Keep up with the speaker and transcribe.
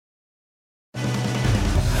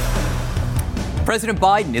President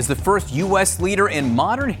Biden is the first U.S. leader in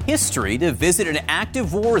modern history to visit an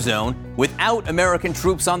active war zone without American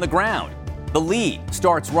troops on the ground. The lead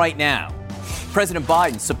starts right now. President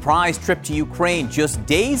Biden's surprise trip to Ukraine just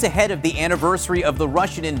days ahead of the anniversary of the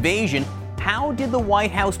Russian invasion. How did the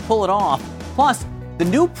White House pull it off? Plus, the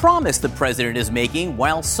new promise the president is making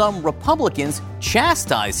while some Republicans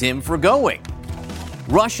chastise him for going.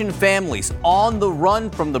 Russian families on the run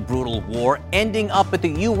from the brutal war ending up at the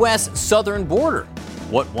U.S. southern border.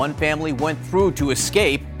 What one family went through to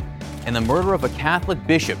escape, and the murder of a Catholic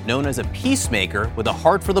bishop known as a peacemaker with a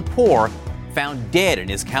heart for the poor found dead in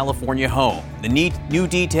his California home. The new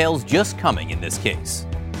details just coming in this case.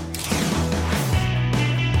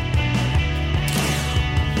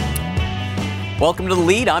 Welcome to The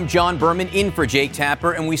Lead. I'm John Berman in for Jake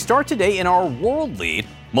Tapper, and we start today in our world lead.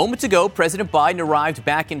 Moments ago, President Biden arrived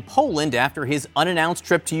back in Poland after his unannounced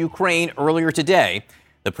trip to Ukraine earlier today.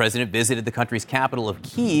 The president visited the country's capital of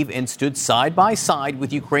Kyiv and stood side by side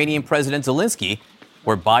with Ukrainian President Zelensky,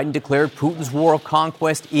 where Biden declared Putin's war of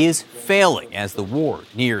conquest is failing as the war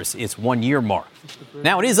nears its one-year mark.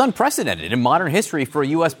 Now, it is unprecedented in modern history for a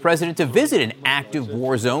U.S. president to visit an active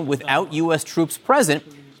war zone without U.S. troops present,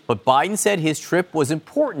 but Biden said his trip was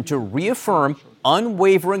important to reaffirm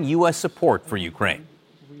unwavering U.S. support for Ukraine.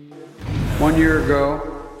 1 year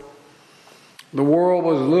ago, the world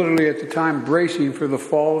was literally at the time bracing for the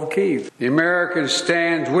fall of Kyiv. The Americans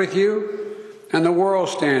stand with you, and the world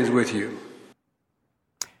stands with you.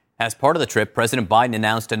 As part of the trip, President Biden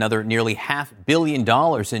announced another nearly $500 million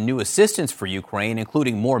in new assistance for Ukraine,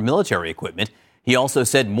 including more military equipment. He also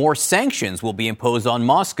said more sanctions will be imposed on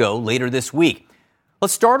Moscow later this week.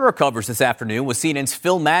 Let's start our coverage this afternoon with CNN's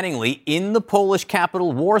Phil Mattingly in the Polish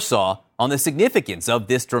capital, Warsaw, on the significance of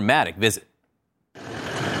this dramatic visit.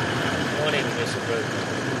 Morning, Mr.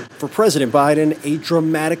 President. For President Biden, a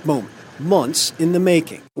dramatic moment, months in the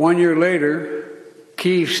making. 1 year later,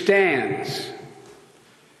 Kyiv stands,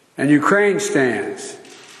 and Ukraine stands.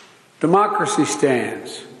 Democracy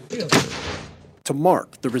stands. To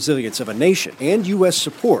mark the resilience of a nation and U.S.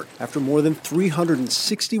 support after more than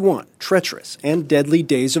 361 treacherous and deadly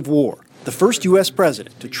days of war. The first U.S.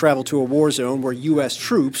 president to travel to a war zone where U.S.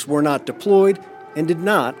 troops were not deployed and did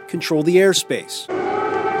not control the airspace.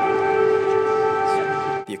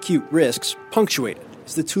 The acute risks punctuated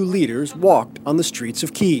as the two leaders walked on the streets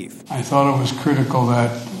of Kyiv. I thought it was critical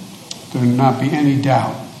that there not be any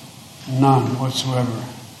doubt, none whatsoever,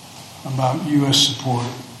 about U.S. support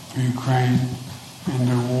for Ukraine in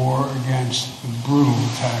their war against the brutal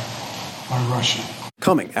attack by Russia.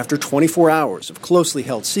 Coming after 24 hours of closely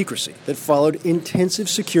held secrecy that followed intensive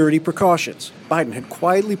security precautions. Biden had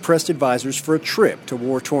quietly pressed advisors for a trip to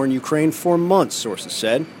war-torn Ukraine for months, sources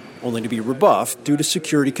said, only to be rebuffed due to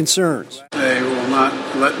security concerns. They will not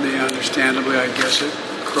let me, understandably, I guess it,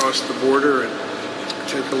 cross the border and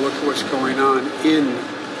take a look at what's going on in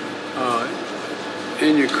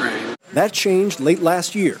Ukraine. That changed late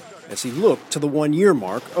last year as he looked to the one-year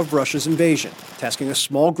mark of Russia's invasion, tasking a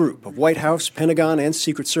small group of White House, Pentagon, and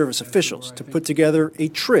Secret Service officials to put together a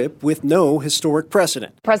trip with no historic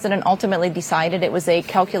precedent. The president ultimately decided it was a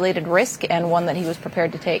calculated risk and one that he was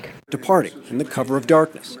prepared to take. Departing in the cover of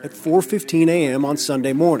darkness at 4:15 a.m. on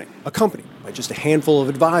Sunday morning, accompanied by just a handful of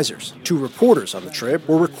advisors. 2 reporters on the trip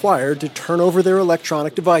were required to turn over their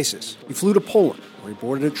electronic devices. He flew to Poland, where he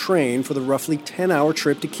boarded a train for the roughly 10-hour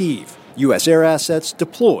trip to Kyiv. U.S. air assets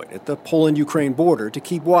deployed at the Poland-Ukraine border to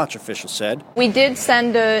keep watch, officials said. We did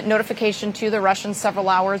send a notification to the Russians several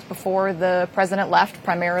hours before the president left,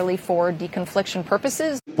 primarily for deconfliction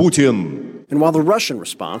purposes. Putin. And while the Russian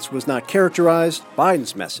response was not characterized,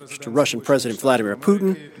 Biden's message to Russian President Vladimir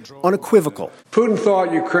Putin, unequivocal. Putin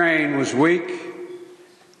thought Ukraine was weak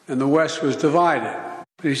and the West was divided.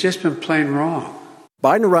 But he's just been plain wrong.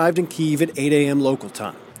 Biden arrived in Kyiv at 8 a.m. local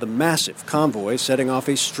time. The massive convoy setting off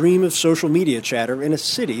a stream of social media chatter in a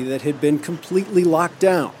city that had been completely locked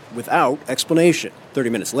down without explanation. 30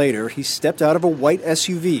 minutes later, he stepped out of a white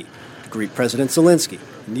SUV to greet President Zelensky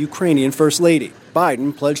and the Ukrainian First Lady.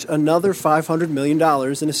 Biden pledged another $500 million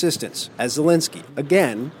in assistance, as Zelensky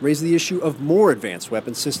again raised the issue of more advanced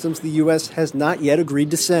weapon systems the U.S. has not yet agreed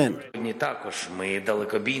to send.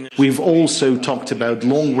 We've also talked about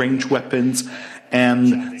long-range weapons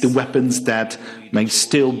and the weapons that may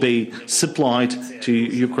still be supplied to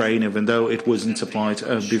Ukraine, even though it wasn't supplied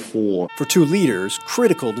before. For two leaders,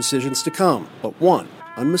 critical decisions to come, but one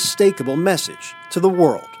unmistakable message to the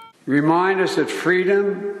world. Remind us that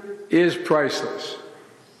freedom is priceless.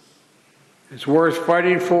 It's worth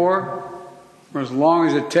fighting for as long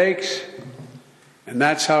as it takes, and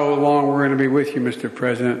that's how long we're going to be with you, Mr.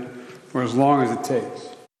 President, for as long as it takes.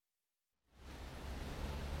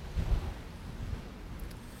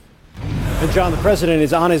 And John, the president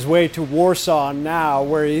is on his way to Warsaw now,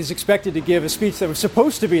 where he's expected to give a speech that was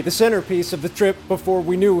supposed to be the centerpiece of the trip before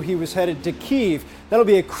we knew he was headed to Kyiv. That'll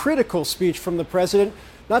be a critical speech from the president,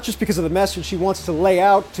 not just because of the message he wants to lay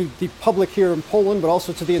out to the public here in Poland, but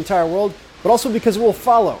also to the entire world, but also because it will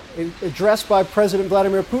follow an address by President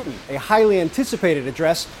Vladimir Putin, a highly anticipated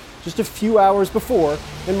address just a few hours before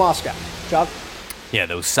in Moscow. John? Yeah,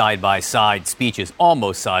 those side-by-side speeches,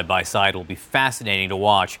 almost side-by-side, will be fascinating to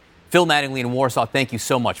watch. Phil Mattingly in Warsaw, thank you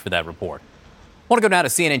so much for that report. I want to go now to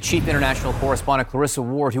CNN Chief International Correspondent Clarissa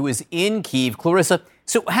Ward, who is in Kyiv. Clarissa,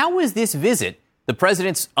 so how is this visit, the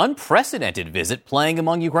president's unprecedented visit, playing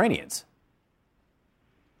among Ukrainians?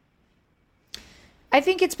 I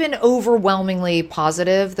think it's been overwhelmingly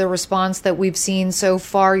positive, the response that we've seen so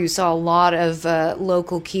far. You saw a lot of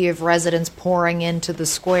local Kyiv residents pouring into the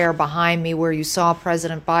square behind me, where you saw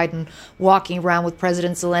President Biden walking around with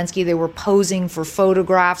President Zelensky. They were posing for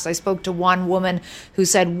photographs. I spoke to one woman who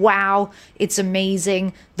said, wow, it's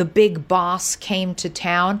amazing. The big boss came to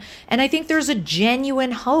town. And I think there's a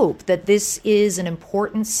genuine hope that this is an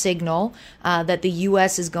important signal that the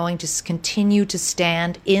U.S. is going to continue to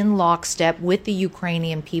stand in lockstep with the Ukrainian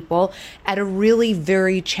people at a really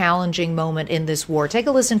very challenging moment in this war. Take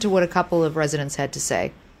a listen to what a couple of residents had to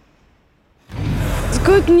say. It's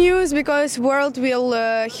good news because world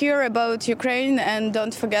will hear about Ukraine, and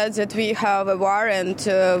don't forget that we have a war and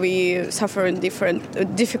we suffer in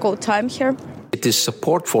difficult time here. It is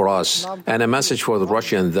support for us and a message for the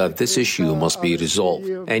Russians that this issue must be resolved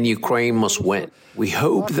and Ukraine must win. We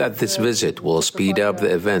hope that this visit will speed up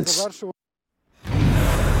the events.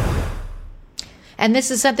 And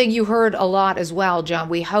this is something you heard a lot as well, John.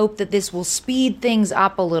 We hope that this will speed things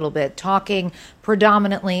up a little bit, talking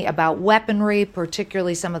predominantly about weaponry,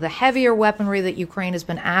 particularly some of the heavier weaponry that Ukraine has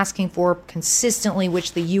been asking for consistently,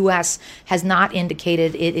 which the U.S. has not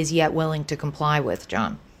indicated it is yet willing to comply with,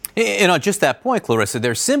 John. And on just that point, Clarissa,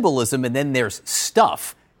 there's symbolism and then there's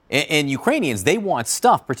stuff. And Ukrainians, they want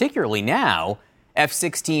stuff, particularly now,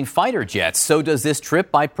 F-16 fighter jets. So does this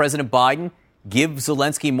trip by President Biden give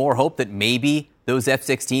Zelensky more hope that maybe those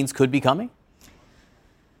F-16s could be coming?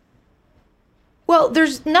 Well,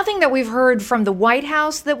 there's nothing that we've heard from the White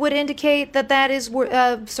House that would indicate that that is sort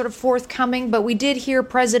of forthcoming. But we did hear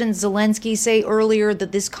President Zelensky say earlier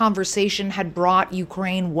that this conversation had brought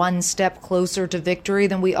Ukraine one step closer to victory.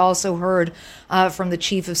 Then we also heard from the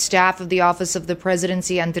chief of staff of the Office of the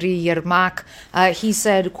Presidency, Andriy Yermak. He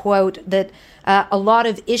said, quote, that a lot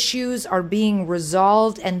of issues are being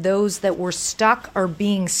resolved and those that were stuck are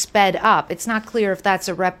being sped up. It's not clear if that's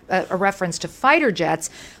a reference to fighter jets.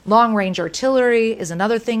 Long-range artillery is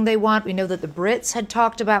another thing they want. We know that the Brits had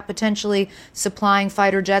talked about potentially supplying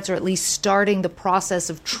fighter jets, or at least starting the process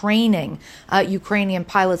of training Ukrainian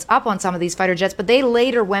pilots up on some of these fighter jets. But they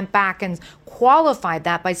later went back and qualified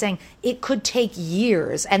that by saying it could take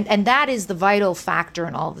years. And that is the vital factor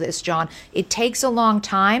in all of this, John. It takes a long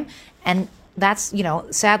time, and that's,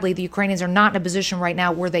 sadly, the Ukrainians are not in a position right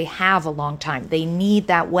now where they have a long time. They need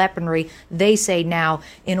that weaponry, they say now,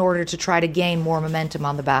 in order to try to gain more momentum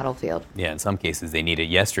on the battlefield. Yeah, in some cases, they need it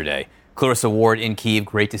yesterday. Clarissa Ward in Kyiv,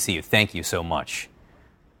 great to see you. Thank you so much.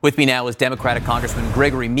 With me now is Democratic Congressman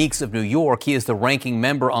Gregory Meeks of New York. He is the ranking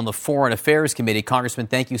member on the Foreign Affairs Committee. Congressman,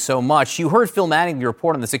 thank you so much. You heard Phil Mattingly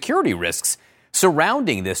report on the security risks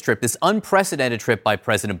surrounding this trip, this unprecedented trip by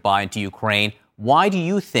President Biden to Ukraine. Why do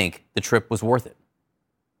you think the trip was worth it?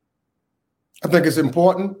 I think it's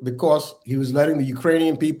important because he was letting the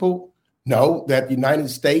Ukrainian people know that the United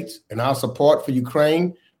States and our support for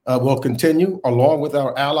Ukraine will continue along with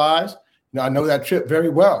our allies. I know that trip very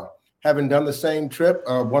well. Having done the same trip,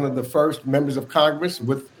 one of the first members of Congress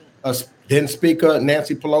with then Speaker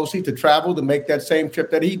Nancy Pelosi to travel to make that same trip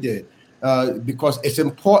that he did, because it's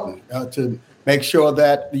important to make sure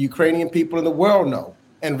that the Ukrainian people in the world know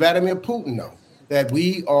and Vladimir Putin know that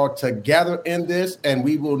we are together in this, and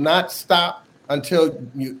we will not stop until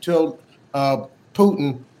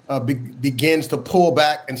Putin begins to pull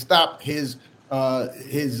back and stop his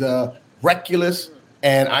reckless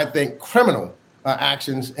and, I think, criminal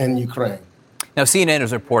actions in Ukraine. Now, CNN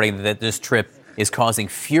is reporting that this trip is causing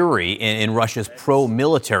fury in Russia's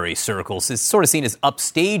pro-military circles. It's sort of seen as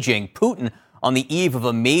upstaging Putin on the eve of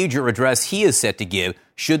a major address he is set to give.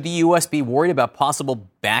 Should the U.S. be worried about possible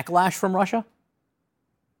backlash from Russia?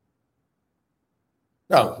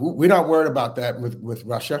 No, we're not worried about that with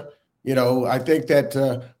Russia. I think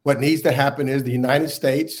that what needs to happen is the United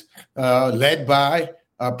States, led by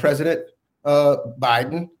President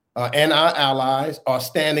Biden and our allies, are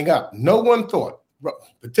standing up. No one thought,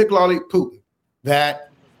 particularly Putin, that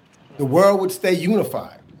the world would stay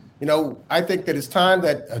unified I think that it's time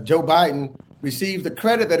that Joe Biden receives the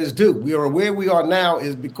credit that is due. We are where we are now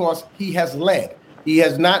is because he has led. He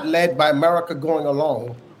has not led by America going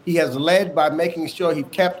alone. He has led by making sure he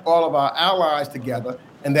kept all of our allies together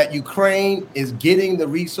and that Ukraine is getting the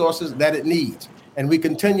resources that it needs. And we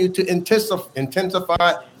continue to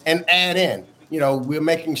intensify and add in. We're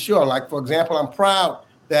making sure, like, for example, I'm proud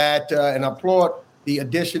that and applaud the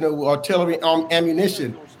additional artillery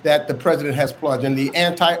ammunition that the president has pledged and the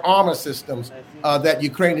anti-armor systems that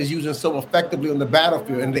Ukraine is using so effectively on the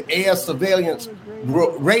battlefield and the air surveillance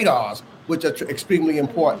radars, which are extremely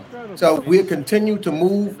important. So we'll continue to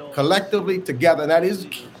move collectively together. And that is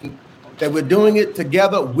key, that we're doing it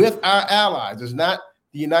together with our allies. It's not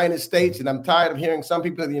the United States. And I'm tired of hearing some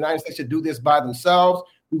people in the United States should do this by themselves.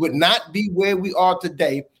 We would not be where we are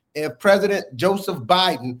today if President Joseph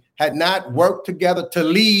Biden had not worked together to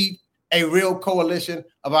lead a real coalition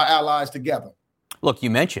of our allies together. Look, you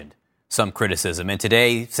mentioned some criticism, and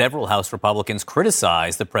today several House Republicans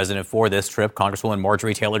criticized the president for this trip. Congresswoman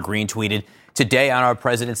Marjorie Taylor Greene tweeted, "Today on our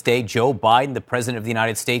President's Day, Joe Biden, the president of the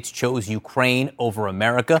United States, chose Ukraine over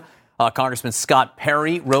America." Congressman Scott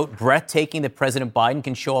Perry wrote, "Breathtaking that President Biden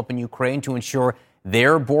can show up in Ukraine to ensure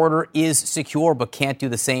their border is secure, but can't do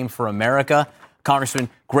the same for America." Congressman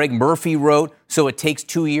Greg Murphy wrote, "So it takes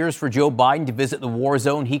 2 years for Joe Biden to visit the war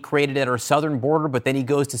zone he created at our southern border, but then he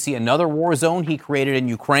goes to see another war zone he created in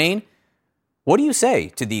Ukraine." What do you say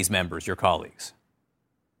to these members, your colleagues?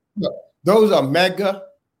 Look, those are mega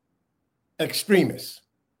extremists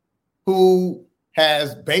who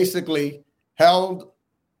has basically held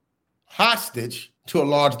hostage to a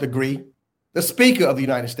large degree the Speaker of the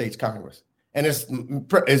United States Congress.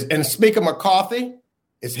 And Speaker McCarthy,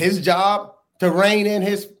 it's his job to rein in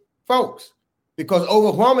his folks, because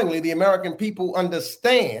overwhelmingly the American people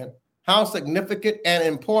understand how significant and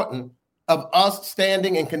important of us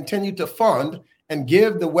standing and continue to fund and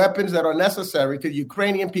give the weapons that are necessary to the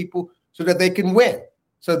Ukrainian people so that they can win,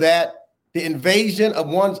 so that the invasion of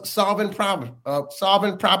one's sovereign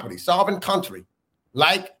property, sovereign country,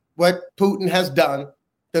 like what Putin has done,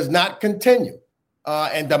 does not continue,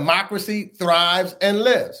 and democracy thrives and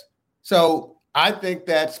lives. So I think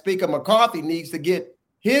that Speaker McCarthy needs to get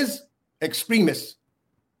his extremists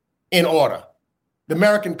in order. The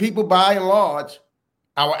American people, by and large,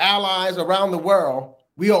 our allies around the world,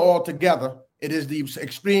 we are all together. It is the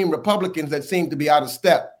extreme Republicans that seem to be out of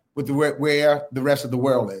step with where the rest of the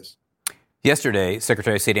world is. Yesterday,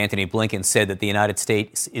 Secretary of State Antony Blinken said that the United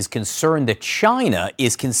States is concerned that China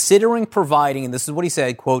is considering providing, and this is what he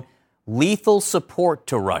said, quote, lethal support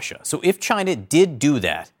to Russia. So if China did do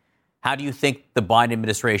that, how do you think the Biden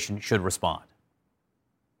administration should respond?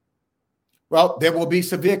 Well, there will be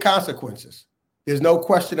severe consequences. There's no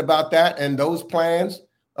question about that. And those plans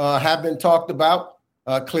have been talked about.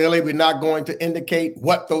 Clearly, we're not going to indicate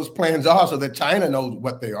what those plans are so that China knows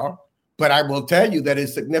what they are. But I will tell you that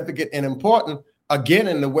it's significant and important, again,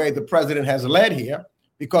 in the way the president has led here,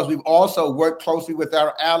 because we've also worked closely with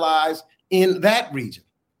our allies in that region.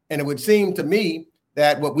 And it would seem to me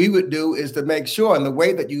that what we would do is to make sure, and the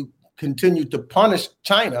way that you continue to punish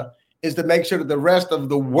China is to make sure that the rest of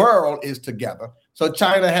the world is together. So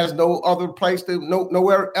China has no other place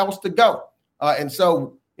nowhere else to go. And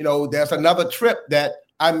so, there's another trip that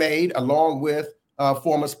I made along with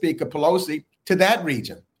former Speaker Pelosi to that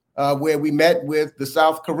region, where we met with the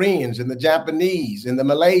South Koreans and the Japanese and the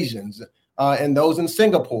Malaysians and those in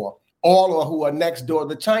Singapore, all who are next door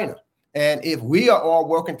to China. And if we are all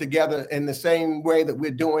working together in the same way that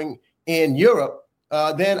we're doing in Europe,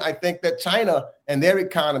 then I think that China and their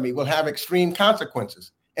economy will have extreme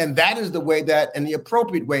consequences. And that is the way that, and the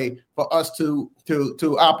appropriate way for us to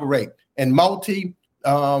operate in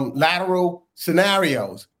multilateral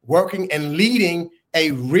scenarios, working and leading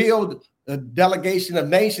a real delegation of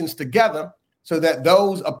nations together so that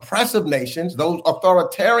those oppressive nations, those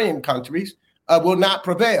authoritarian countries will not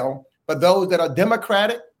prevail, but those that are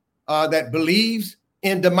democratic, that believes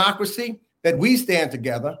in democracy, that we stand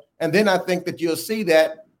together. And then I think that you'll see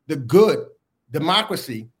that the good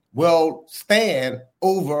democracy will stand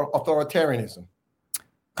over authoritarianism.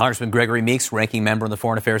 Congressman Gregory Meeks, ranking member on the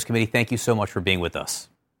Foreign Affairs Committee, thank you so much for being with us.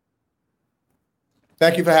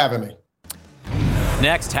 Thank you for having me.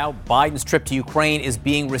 Next, how Biden's trip to Ukraine is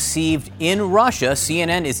being received in Russia.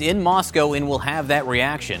 CNN is in Moscow and will have that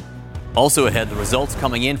reaction. Also ahead, the results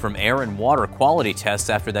coming in from air and water quality tests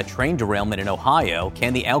after that train derailment in Ohio.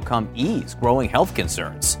 Can the outcome ease growing health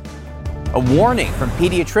concerns? A warning from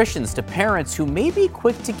pediatricians to parents who may be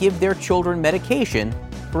quick to give their children medication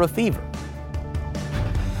for a fever.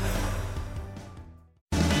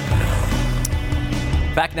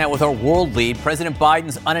 Back now with our world lead. President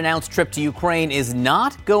Biden's unannounced trip to Ukraine is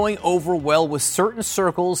not going over well with certain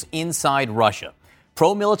circles inside Russia.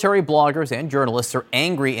 Pro-military bloggers and journalists are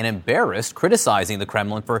angry and embarrassed, criticizing the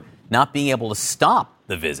Kremlin for not being able to stop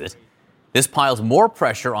the visit. This piles more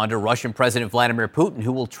pressure onto Russian President Vladimir Putin,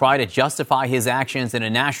 who will try to justify his actions in a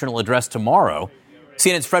national address tomorrow.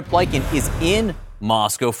 CNN's Fred Pleiken is in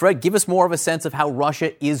Moscow. Fred, give us more of a sense of how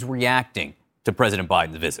Russia is reacting to President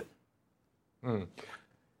Biden's visit.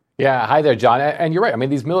 Yeah, hi there, John. And you're right. I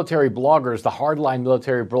mean, these military bloggers, the hardline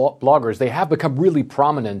military bloggers, they have become really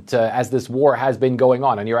prominent as this war has been going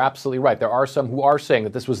on. And you're absolutely right. There are some who are saying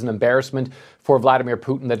that this was an embarrassment for Vladimir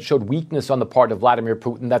Putin, that showed weakness on the part of Vladimir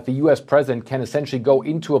Putin, that the U.S. president can essentially go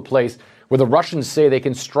into a place where the Russians say they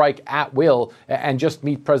can strike at will and just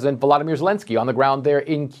meet President Volodymyr Zelensky on the ground there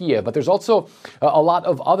in Kiev. But there's also a lot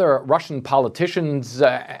of other Russian politicians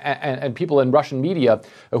and people in Russian media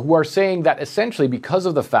who are saying that essentially because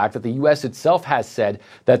of the fact that the U.S. itself has said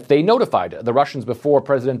that they notified the Russians before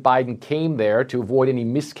President Biden came there to avoid any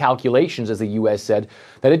miscalculations, as the U.S. said,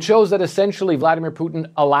 that it shows that essentially Vladimir Putin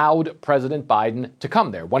allowed President Biden to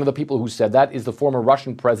come there. One of the people who said that is the former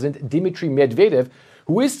Russian president, Dmitry Medvedev,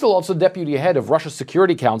 who is still also deputy head of Russia's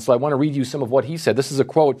Security Council. I want to read you some of what he said. This is a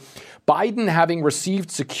quote. Biden, having received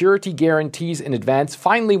security guarantees in advance,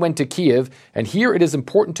 finally went to Kiev. And here it is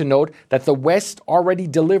important to note that the West already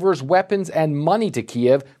delivers weapons and money to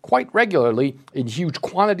Kiev quite regularly in huge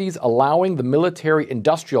quantities, allowing the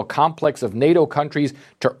military-industrial complex of NATO countries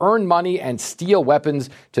to earn money and steal weapons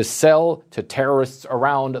to sell to terrorists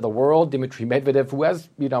around the world. Dmitry Medvedev, who has,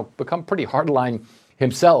 become pretty hardline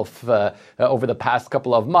himself over the past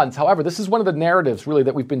couple of months. However, this is one of the narratives really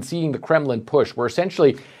that we've been seeing the Kremlin push, where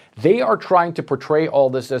essentially they are trying to portray all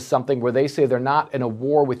this as something where they say they're not in a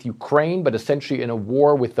war with Ukraine, but essentially in a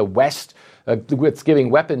war with the West, with giving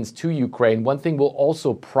weapons to Ukraine. One thing we'll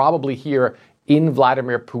also probably hear in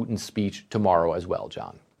Vladimir Putin's speech tomorrow as well,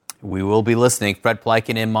 John. We will be listening. Fred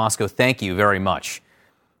Pleiken in Moscow, thank you very much.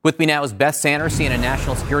 With me now is Beth Sanders, CNN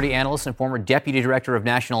national security analyst and former deputy director of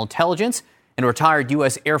national intelligence, and retired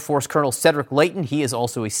U.S. Air Force Colonel Cedric Leighton. He is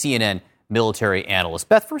also a CNN military analyst.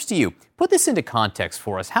 Beth, first to you. Put this into context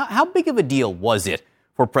for us. How big of a deal was it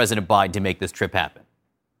for President Biden to make this trip happen?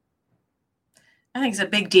 I think it's a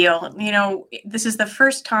big deal. This is the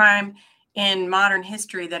first time in modern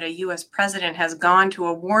history that a U.S. president has gone to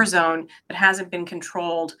a war zone that hasn't been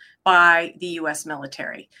controlled by the U.S.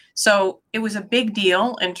 military. So it was a big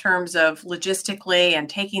deal in terms of logistically and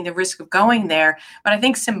taking the risk of going there. But I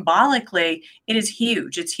think symbolically, it is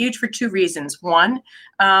huge. It's huge for two reasons. One,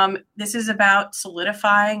 this is about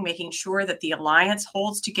solidifying, making sure that the alliance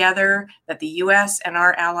holds together, that the U.S. and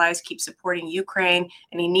our allies keep supporting Ukraine,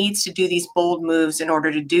 and he needs to do these bold moves in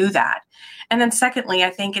order to do that. And then secondly,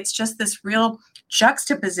 I think it's just this real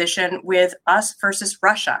juxtaposition with us versus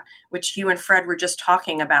Russia, which you and Fred were just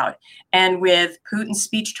talking about. And with Putin's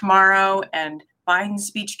speech tomorrow and Biden's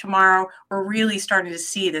speech tomorrow, we're really starting to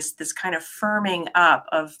see this kind of firming up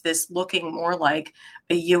of this looking more like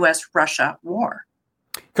a U.S.-Russia war.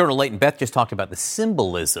 Colonel Leighton, Beth just talked about the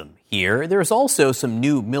symbolism here. There's also some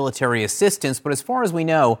new military assistance, but as far as we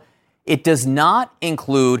know, it does not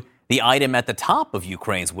include the item at the top of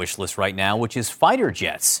Ukraine's wish list right now, which is fighter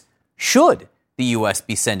jets. Should the U.S.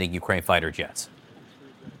 be sending Ukraine fighter jets?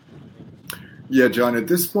 Yeah, John, at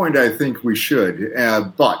this point, I think we should.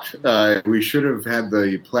 But we should have had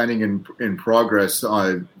the planning in progress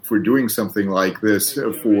for doing something like this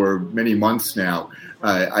for many months now.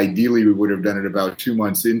 Ideally, we would have done it about 2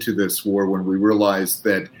 months into this war when we realized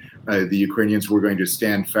that the Ukrainians were going to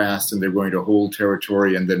stand fast and they're going to hold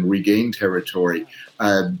territory and then regain territory.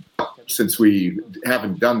 Since we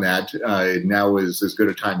haven't done that, now is as good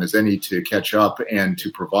a time as any to catch up and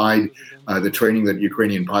to provide the training that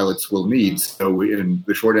Ukrainian pilots will need. So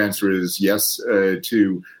the short answer is yes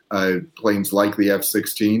to planes like the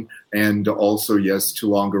F-16 and also yes to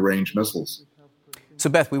longer range missiles. So,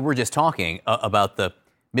 Beth, we were just talking about the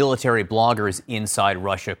military bloggers inside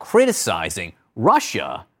Russia criticizing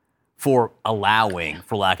Russia for allowing,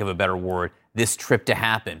 for lack of a better word, this trip to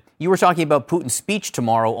happen. You were talking about Putin's speech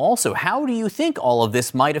tomorrow also. How do you think all of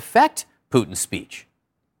this might affect Putin's speech?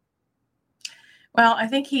 Well, I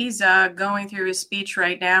think he's going through his speech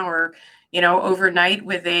right now or, overnight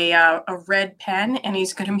with a red pen, and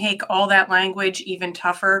he's going to make all that language even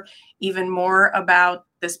tougher, even more about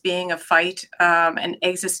this being a fight, an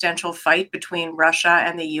existential fight between Russia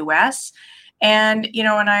and the U.S. And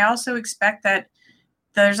I also expect that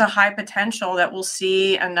there's a high potential that we'll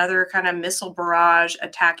see another kind of missile barrage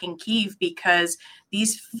attacking Kyiv because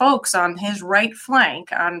these folks on his right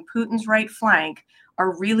flank, on Putin's right flank,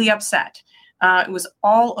 are really upset. It was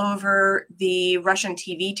all over the Russian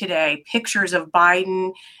TV today, pictures of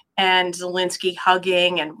Biden and Zelensky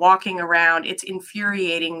hugging and walking around. It's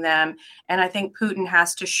infuriating them. And I think Putin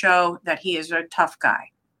has to show that he is a tough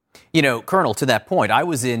guy. You know, Colonel, to that point, I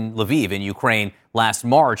was in Lviv in Ukraine last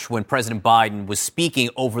March when President Biden was speaking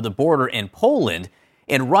over the border in Poland,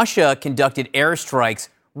 and Russia conducted airstrikes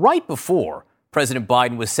right before President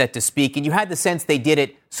Biden was set to speak. And you had the sense they did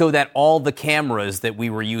it so that all the cameras that we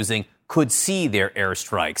were using could see their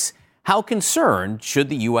airstrikes. How concerned should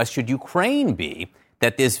the U.S., should Ukraine be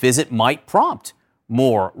that this visit might prompt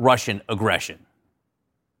more Russian aggression?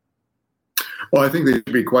 Well, I think they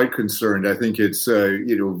should be quite concerned. I think it's,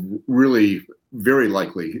 really very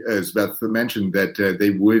likely, as Beth mentioned, that they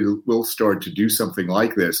will start to do something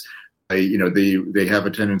like this. They have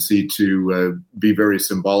a tendency to be very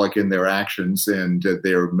symbolic in their actions, and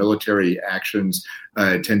their military actions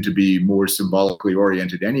tend to be more symbolically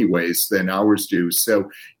oriented anyways than ours do. So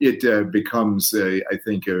it becomes, I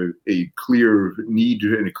think, a clear need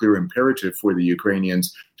and a clear imperative for the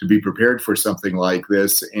Ukrainians to be prepared for something like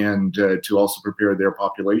this, and to also prepare their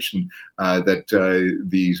population that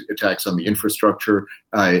these attacks on the infrastructure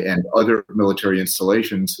and other military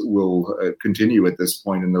installations will continue at this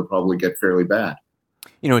point, and they'll probably get fairly bad.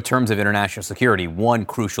 You know, in terms of international security, one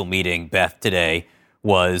crucial meeting, Beth, today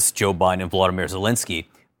was Joe Biden and Vladimir Zelensky.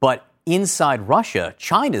 But inside Russia,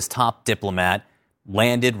 China's top diplomat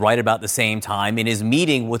landed right about the same time in his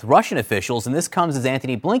meeting with Russian officials. And this comes as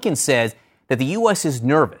Antony Blinken says that the U.S. is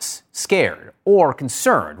nervous, scared, or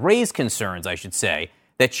concerned, raised concerns, I should say,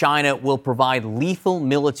 that China will provide lethal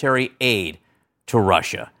military aid to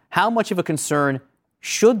Russia. How much of a concern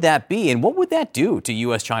should that be, and what would that do to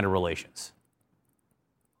U.S.-China relations?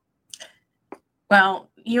 Well,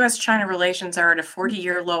 U.S.-China relations are at a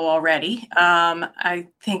 40-year low already. I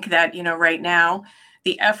think that, right now,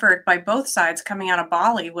 the effort by both sides coming out of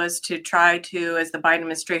Bali was to try to, as the Biden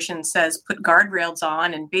administration says, put guardrails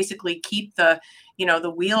on and basically keep the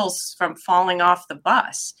wheels from falling off the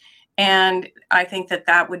bus. And I think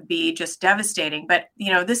that would be just devastating. But,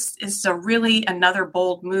 this is really another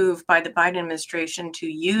bold move by the Biden administration to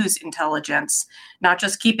use intelligence, not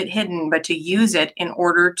just keep it hidden, but to use it in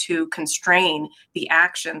order to constrain the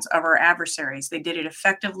actions of our adversaries. They did it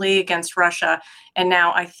effectively against Russia. And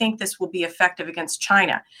now I think this will be effective against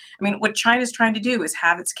China. I mean, what China's trying to do is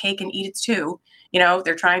have its cake and eat it too.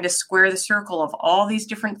 They're trying to square the circle of all these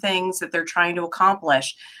different things that they're trying to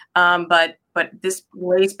accomplish. But this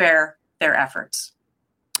lays bare their efforts.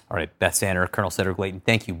 All right, Beth Sander, Colonel Cedric Layton,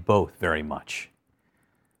 thank you both very much.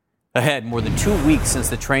 Ahead, more than 2 weeks since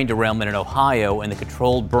the train derailment in Ohio and the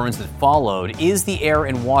controlled burns that followed, is the air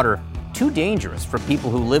and water too dangerous for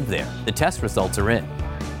people who live there? The test results are in.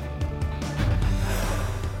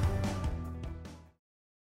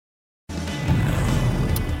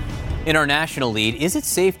 In our national lead, is it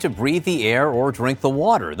safe to breathe the air or drink the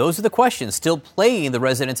water? Those are the questions still plaguing the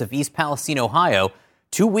residents of East Palestine, Ohio,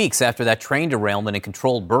 2 weeks after that train derailment and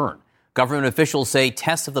controlled burn. Government officials say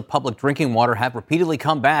tests of the public drinking water have repeatedly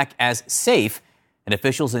come back as safe, and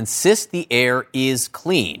officials insist the air is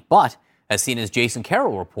clean. But, as CNN's Jason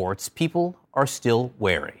Carroll reports, people are still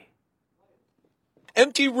wary.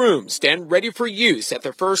 Empty rooms stand ready for use at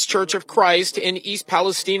the First Church of Christ in East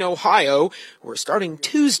Palestine, Ohio, where starting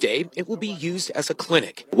Tuesday, it will be used as a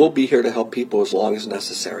clinic. We'll be here to help people as long as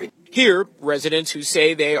necessary. Here, residents who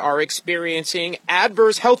say they are experiencing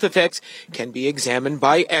adverse health effects can be examined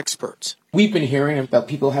by experts. We've been hearing about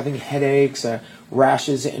people having headaches,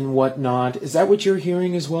 rashes, and whatnot. Is that what you're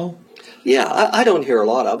hearing as well? Yeah, I don't hear a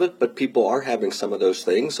lot of it, but people are having some of those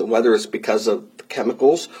things, and whether it's because of the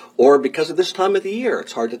chemicals or because of this time of the year,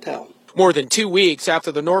 it's hard to tell. More than 2 weeks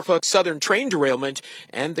after the Norfolk Southern train derailment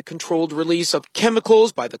and the controlled release of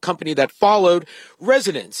chemicals by the company that followed,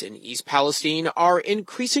 residents in East Palestine are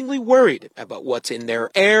increasingly worried about what's in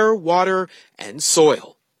their air, water, and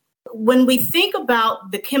soil. When we think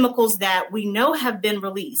about the chemicals that we know have been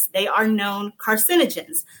released, they are known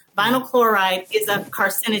carcinogens. Vinyl chloride is a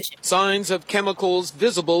carcinogen. Signs of chemicals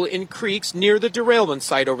visible in creeks near the derailment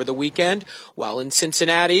site over the weekend, while in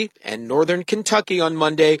Cincinnati and northern Kentucky on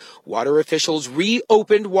Monday, water officials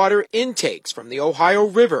reopened water intakes from the Ohio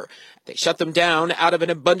River. They shut them down out of an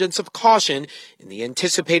abundance of caution in the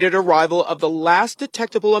anticipated arrival of the last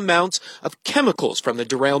detectable amounts of chemicals from the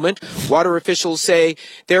derailment. Water officials say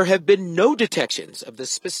there have been no detections of the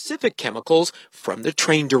specific chemicals from the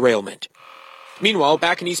train derailment. Meanwhile,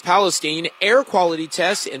 back in East Palestine, air quality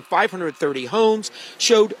tests in 530 homes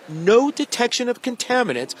showed no detection of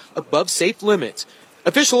contaminants above safe limits.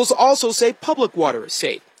 Officials also say public water is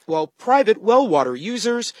safe, while private well water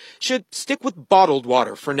users should stick with bottled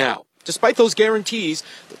water for now. Despite those guarantees,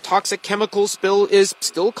 the toxic chemical spill is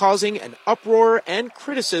still causing an uproar and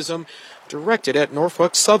criticism directed at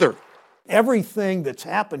Norfolk Southern. Everything that's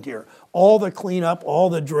happened here, all the cleanup, all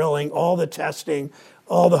the drilling, all the testing,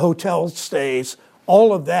 all the hotel stays,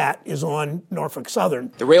 all of that is on Norfolk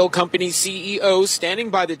Southern. The rail company's CEO standing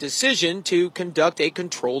by the decision to conduct a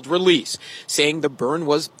controlled release, saying the burn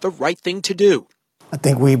was the right thing to do. I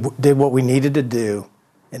think we did what we needed to do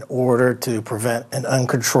in order to prevent an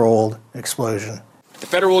uncontrolled explosion. The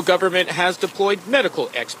federal government has deployed medical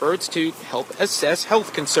experts to help assess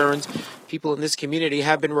health concerns. People in this community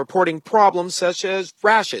have been reporting problems such as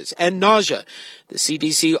rashes and nausea. The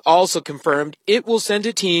CDC also confirmed it will send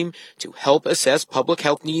a team to help assess public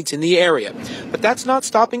health needs in the area. But that's not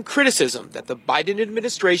stopping criticism that the Biden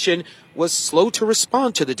administration was slow to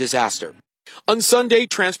respond to the disaster. On Sunday,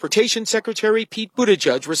 Transportation Secretary Pete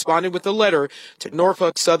Buttigieg responded with a letter to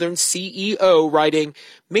Norfolk Southern CEO, writing,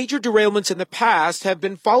 "Major derailments in the past have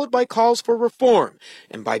been followed by calls for reform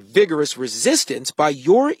and by vigorous resistance by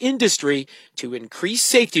your industry to increase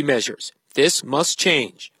safety measures. This must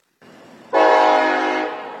change."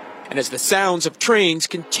 And as the sounds of trains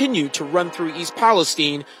continue to run through East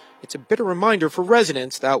Palestine, it's a bitter reminder for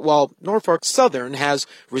residents that while Norfolk Southern has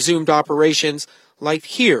resumed operations, life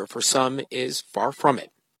here for some is far from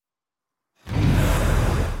it.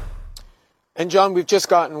 And John, we've just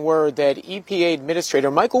gotten word that EPA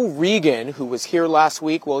Administrator Michael Regan, who was here last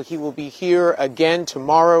week, he will be here again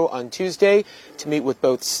tomorrow on Tuesday to meet with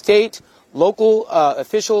both state, local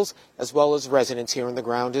officials, as well as residents here on the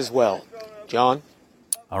ground as well. John?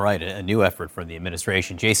 All right, a new effort from the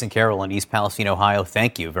administration. Jason Carroll in East Palestine, Ohio,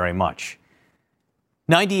 thank you very much.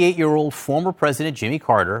 98-year-old former President Jimmy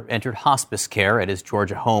Carter entered hospice care at his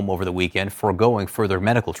Georgia home over the weekend, foregoing further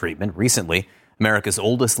medical treatment. Recently, America's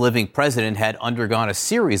oldest living president had undergone a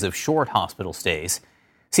series of short hospital stays.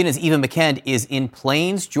 CNN's Eva McKend is in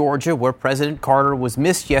Plains, Georgia, where President Carter was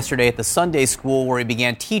missed yesterday at the Sunday school where he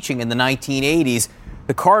began teaching in the 1980s.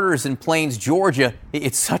 The Carters in Plains, Georgia,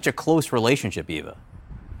 it's such a close relationship, Eva.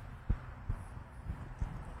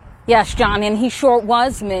 Yes, John, and he sure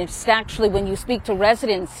was missed. Actually, when you speak to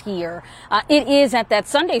residents here, it is at that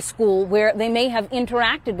Sunday school where they may have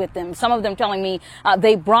interacted with them. Some of them telling me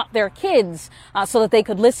they brought their kids so that they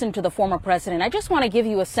could listen to the former president. I just want to give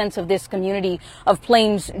you a sense of this community of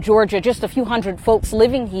Plains, Georgia, just a few hundred folks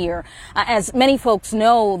living here. As many folks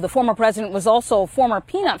know, the former president was also a former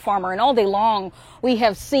peanut farmer, and all day long we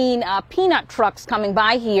have seen peanut trucks coming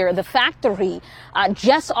by here. The factory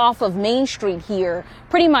just off of Main Street here,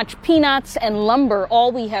 pretty much peanuts and lumber,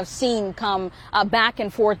 all we have seen come back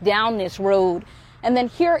and forth down this road. And then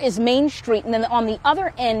here is Main Street, and then on the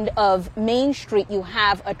other end of Main Street you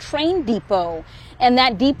have a train depot, and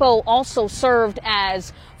that depot also served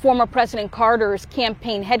as former President Carter's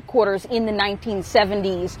campaign headquarters in the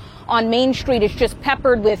 1970s. On Main Street, it's just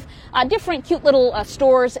peppered with different cute little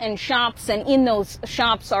stores and shops, and in those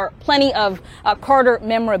shops are plenty of Carter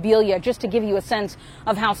memorabilia, just to give you a sense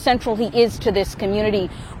of how central he is to this community.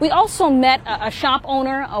 We also met a shop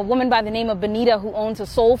owner, a woman by the name of Benita, who owns a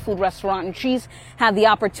soul food restaurant, and she's had the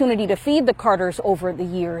opportunity to feed the Carters over the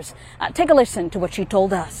years. Take a listen to what she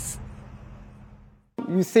told us.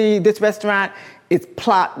 You see, this restaurant is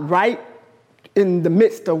plot right in the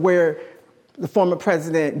midst of where the former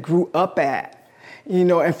president grew up at,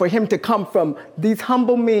 and for him to come from these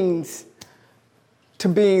humble means to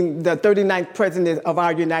being the 39th president of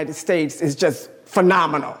our United States is just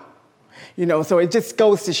phenomenal. So it just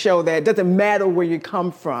goes to show that it doesn't matter where you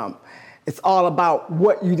come from. It's all about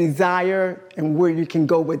what you desire and where you can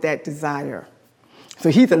go with that desire. So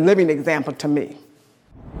he's a living example to me.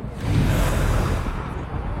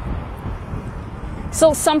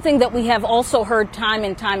 So something that we have also heard time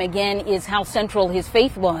and time again is how central his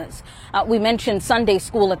faith was. We mentioned Sunday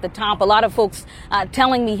school at the top. A lot of folks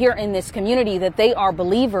telling me here in this community that they are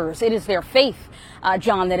believers. It is their faith,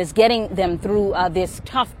 John, that is getting them through this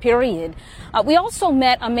tough period. We also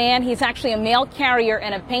met a man, he's actually a mail carrier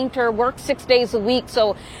and a painter, works 6 days a week,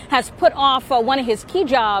 so has put off one of his key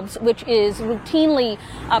jobs, which is routinely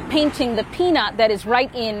painting the peanut that is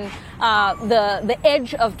right in the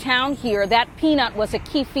edge of town here. That peanut was a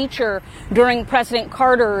key feature during President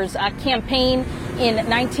Carter's campaign in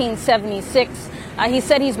 1976. He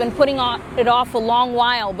said he's been putting it off a long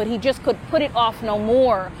while, but he just could put it off no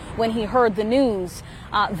more when he heard the news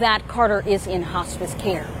that Carter is in hospice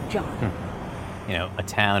care. John. A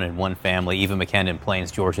town and one family. Eva McKend in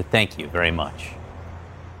Plains, Georgia, thank you very much.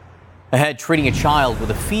 Ahead, treating a child with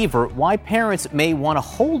a fever, why parents may want to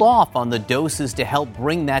hold off on the doses to help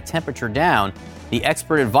bring that temperature down. The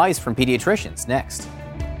expert advice from pediatricians next.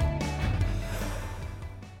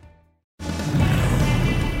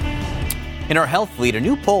 In our health lead, a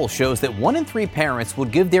new poll shows that 1 in 3 parents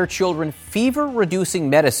would give their children fever-reducing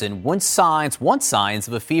medicine once signs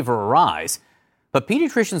of a fever arise. But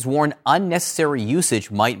pediatricians warn unnecessary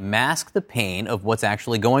usage might mask the pain of what's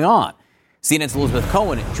actually going on. CNN's Elizabeth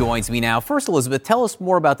Cohen joins me now. First, Elizabeth, tell us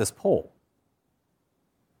more about this poll.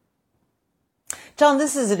 John,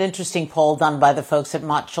 this is an interesting poll done by the folks at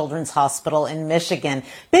Mott Children's Hospital in Michigan.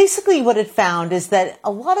 Basically, what it found is that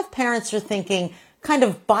a lot of parents are thinking, kind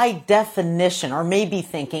of by definition, or maybe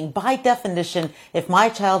thinking, by definition, if my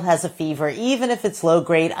child has a fever, even if it's low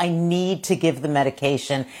grade, I need to give the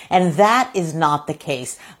medication. And that is not the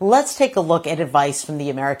case. Let's take a look at advice from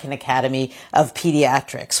the American Academy of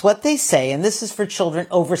Pediatrics. What they say, and this is for children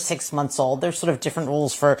over 6 months old, there's sort of different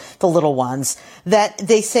rules for the little ones, that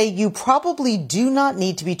they say you probably do not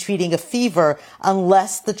need to be treating a fever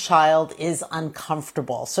unless the child is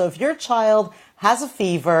uncomfortable. So if your child has a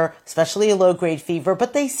fever, especially a low-grade fever,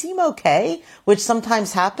 but they seem okay, which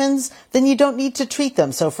sometimes happens, then you don't need to treat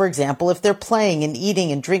them. So, for example, if they're playing and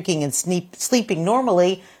eating and drinking and sleeping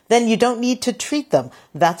normally, then you don't need to treat them.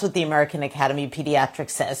 That's what the American Academy of Pediatrics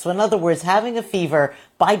says. So, in other words, having a fever,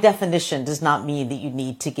 by definition, does not mean that you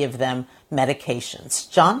need to give them medications.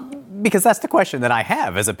 John? Because that's the question that I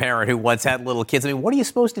have as a parent who once had little kids. I mean, what are you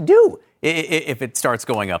supposed to do if it starts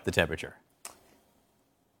going up the temperature?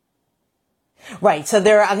 Right. So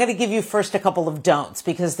I'm going to give you first a couple of don'ts,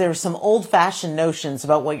 because there's some old-fashioned notions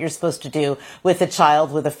about what you're supposed to do with a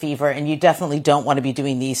child with a fever, and you definitely don't want to be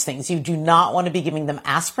doing these things. You do not want to be giving them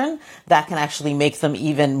aspirin. That can actually make them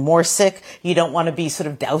even more sick. You don't want to be sort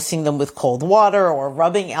of dousing them with cold water or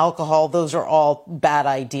rubbing alcohol. Those are all bad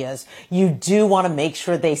ideas. You do want to make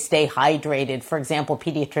sure they stay hydrated. For example,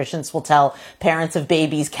 pediatricians will tell parents of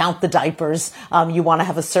babies, count the diapers. You want to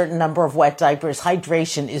have a certain number of wet diapers.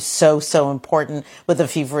 Hydration is so important with a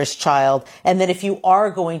feverish child. And then if you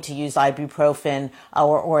are going to use ibuprofen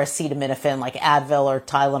or acetaminophen, like Advil or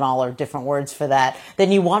Tylenol or different words for that,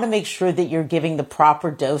 then you want to make sure that you're giving the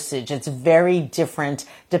proper dosage. It's very different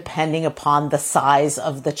depending upon the size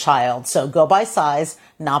of the child. So go by size,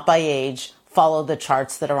 not by age. Follow the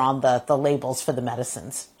charts that are on the labels for the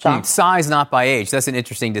medicines. John? Size, not by age. That's an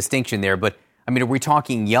interesting distinction there. But, I mean, are we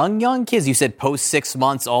talking young kids? You said post 6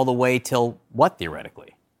 months all the way till what, theoretically?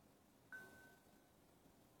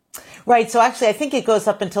 Right. So actually, I think it goes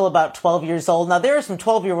up until about 12 years old. Now, there are some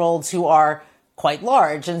 12-year-olds who are quite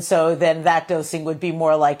large, and so then that dosing would be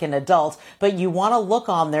more like an adult. But you want to look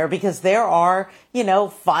on there, because there are,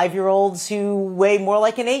 5-year-olds who weigh more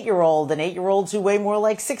like an 8-year-old and 8-year-olds who weigh more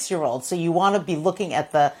like 6-year-olds. So you want to be looking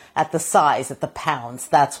at the size, at the pounds.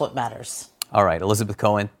 That's what matters. All right. Elizabeth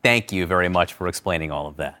Cohen, thank you very much for explaining all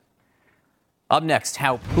of that. Up next,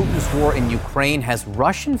 how Putin's war in Ukraine has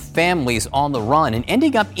Russian families on the run and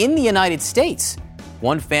ending up in the United States.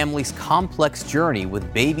 One family's complex journey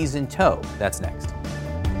with babies in tow. That's next.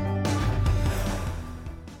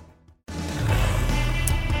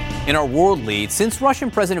 In our world lead, since Russian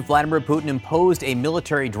President Vladimir Putin imposed a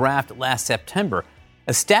military draft last September,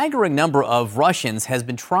 a staggering number of Russians has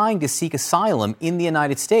been trying to seek asylum in the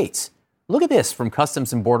United States. Look at this from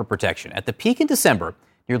Customs and Border Protection. At the peak in December,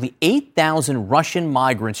 nearly 8,000 Russian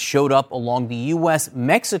migrants showed up along the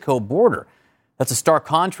U.S.-Mexico border. That's a stark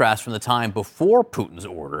contrast from the time before Putin's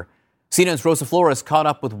order. CNN's Rosa Flores caught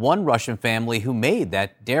up with one Russian family who made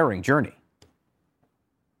that daring journey.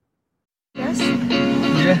 Yes.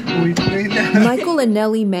 Yeah, we played that. Michael and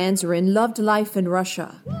Nellie Manzarin loved life in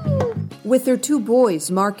Russia with their 2 boys,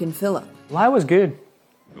 Mark and Philip. Life was good.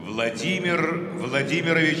 Vladimir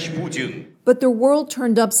Vladimirovich Putin. But their world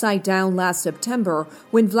turned upside down last September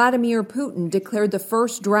when Vladimir Putin declared the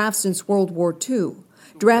first draft since World War II,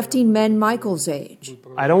 drafting men Michael's age.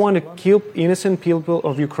 I don't want to kill innocent people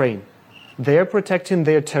of Ukraine. They're protecting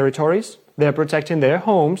their territories. They're protecting their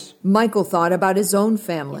homes. Michael thought about his own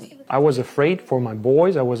family. I was afraid for my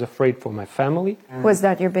boys. I was afraid for my family. Was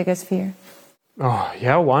that your biggest fear? Oh,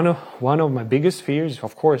 yeah, one of my biggest fears,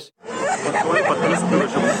 of course.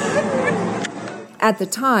 At the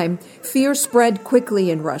time, fear spread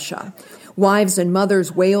quickly in Russia. Wives and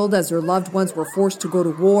mothers wailed as their loved ones were forced to go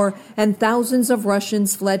to war, and thousands of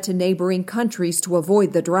Russians fled to neighboring countries to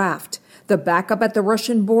avoid the draft. The backup at the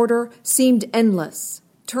Russian border seemed endless.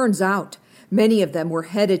 Turns out, many of them were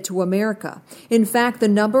headed to America. In fact, the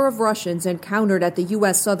number of Russians encountered at the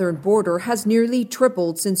U.S. southern border has nearly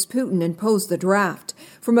tripled since Putin imposed the draft.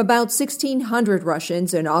 From about 1,600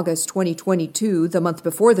 Russians in August 2022, the month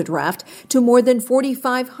before the draft, to more than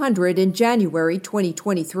 4,500 in January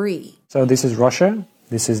 2023. So this is Russia.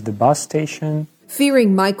 This is the bus station.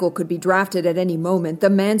 Fearing Michael could be drafted at any moment, the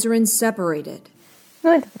Manzarins separated.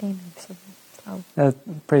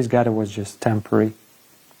 Praise God, it was just temporary.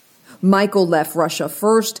 Michael left Russia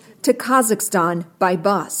first to Kazakhstan by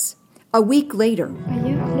bus. A week later,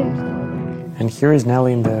 And here is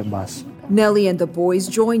Nelly in the bus. Nelly and the boys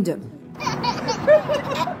joined him.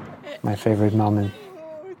 My favorite moment.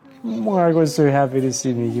 Mark was so happy to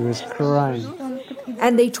see me. He was crying.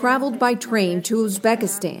 And they traveled by train to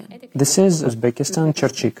Uzbekistan. This is Uzbekistan,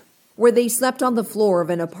 Cherchik. Where they slept on the floor of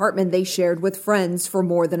an apartment they shared with friends for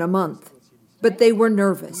more than a month. But they were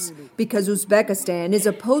nervous because Uzbekistan is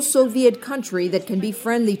a post-Soviet country that can be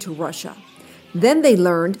friendly to Russia. Then they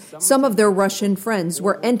learned some of their Russian friends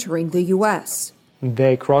were entering the U.S.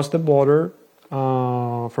 They crossed the border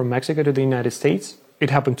from Mexico to the United States. It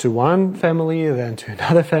happened to one family, then to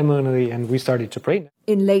another family, and we started to pray.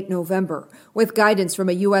 In late November, with guidance from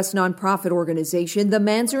a U.S. nonprofit organization, the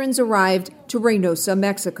Manzarins arrived to Reynosa,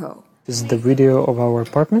 Mexico. This is the video of our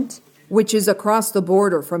apartment, which is across the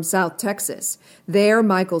border from South Texas. There,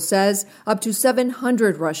 Michael says, up to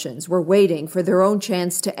 700 Russians were waiting for their own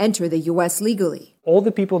chance to enter the U.S. legally. All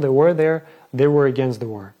the people that were there, they were against the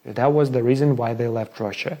war. That was the reason why they left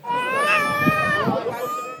Russia.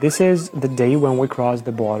 This is the day when we crossed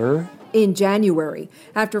the border. In January,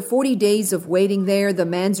 after 40 days of waiting there, the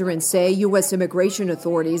Manzarins say U.S. immigration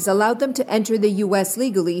authorities allowed them to enter the U.S.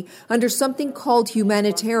 legally under something called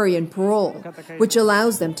humanitarian parole, which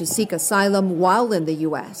allows them to seek asylum while in the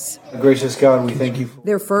U.S. Gracious God, we thank you.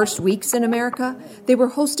 Their first weeks in America, they were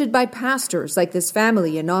hosted by pastors like this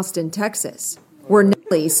family in Austin, Texas, where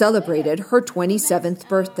Nelly celebrated her 27th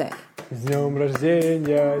birthday. And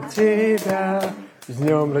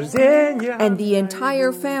the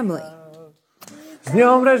entire family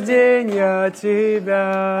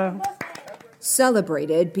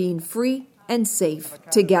celebrated being free and safe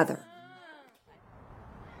together.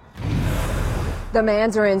 The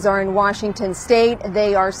Manzarins are in Washington state.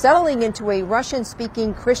 They are settling into a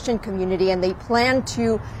Russian-speaking Christian community, and they plan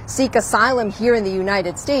to seek asylum here in the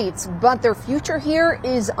United States. But their future here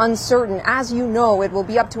is uncertain. As you know, it will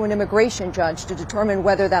be up to an immigration judge to determine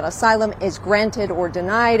whether that asylum is granted or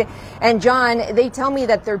denied. And John, they tell me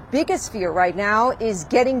that their biggest fear right now is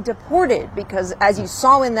getting deported because, as you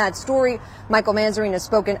saw in that story, Michael Manzarin has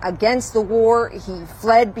spoken against the war. He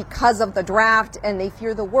fled because of the draft, and they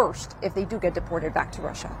fear the worst if they do get deported back to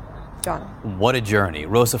Russia. John. What a journey.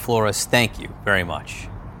 Rosa Flores, thank you very much.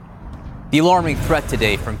 The alarming threat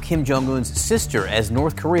today from Kim Jong-un's sister as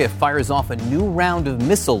North Korea fires off a new round of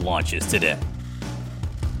missile launches today.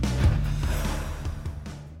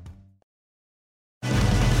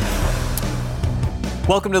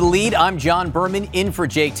 Welcome to The Lead. I'm John Berman, in for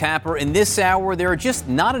Jake Tapper. In this hour, there are just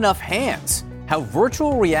not enough hands. How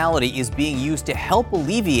virtual reality is being used to help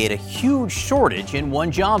alleviate a huge shortage in one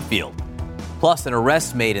job field. Plus, an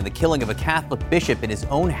arrest made in the killing of a Catholic bishop in his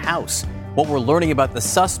own house. What we're learning about the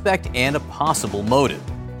suspect and a possible motive.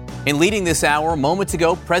 In leading this hour, moments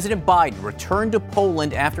ago, President Biden returned to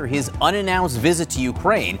Poland after his unannounced visit to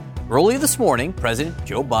Ukraine. Earlier this morning, President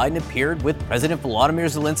Joe Biden appeared with President Volodymyr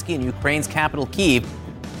Zelensky in Ukraine's capital, Kyiv.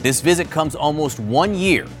 This visit comes almost 1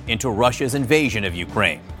 year into Russia's invasion of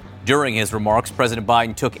Ukraine. During his remarks, President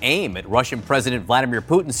Biden took aim at Russian President Vladimir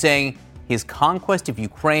Putin, saying his conquest of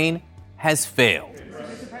Ukraine has failed.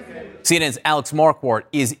 CNN's Alex Marquardt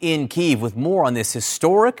is in Kyiv with more on this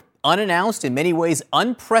historic, unannounced, in many ways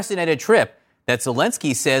unprecedented trip that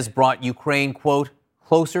Zelensky says brought Ukraine, quote,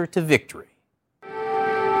 closer to victory.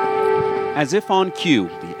 As if on cue,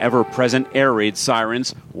 the ever-present air raid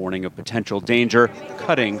sirens, warning of potential danger,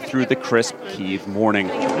 cutting through the crisp Kyiv morning.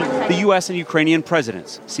 The U.S. and Ukrainian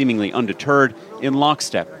presidents, seemingly undeterred, in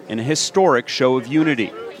lockstep in a historic show of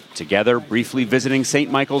unity, together briefly visiting St.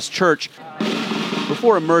 Michael's Church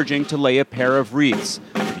before emerging to lay a pair of wreaths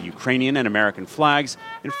with the Ukrainian and American flags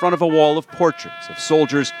in front of a wall of portraits of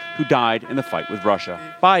soldiers who died in the fight with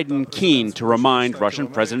Russia. Biden keen to remind Russian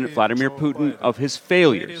President Vladimir Putin of his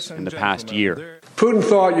failures in the past year. Putin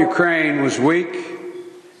thought Ukraine was weak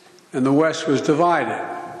and the West was divided.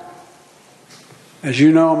 As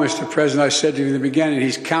you know, Mr. President, I said to you in the beginning,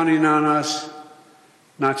 he's counting on us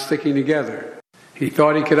not sticking together. He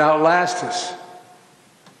thought he could outlast us.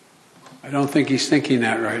 I don't think he's thinking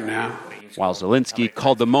that right now. While Zelensky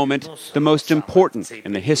called the moment the most important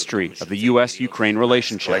in the history of the U.S.-Ukraine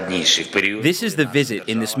relationship. This is the visit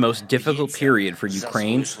in this most difficult period for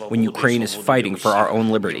Ukraine, when Ukraine is fighting for our own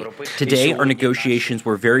liberty. Today, our negotiations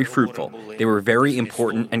were very fruitful. They were very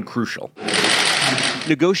important and crucial.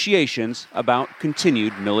 Negotiations about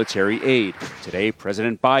continued military aid. Today,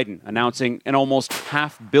 President Biden announcing an almost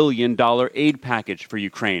 $500 million aid package for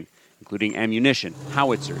Ukraine, including ammunition,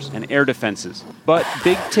 howitzers, and air defenses. But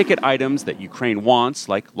big-ticket items that Ukraine wants,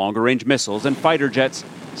 like longer-range missiles and fighter jets,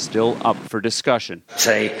 still up for discussion.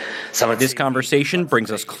 This conversation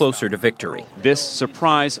brings us closer to victory. This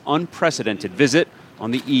surprise, unprecedented visit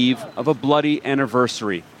on the eve of a bloody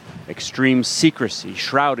anniversary. Extreme secrecy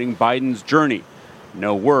shrouding Biden's journey.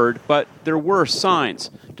 No word, but there were signs.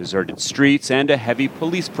 Deserted streets and a heavy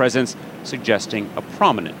police presence suggesting a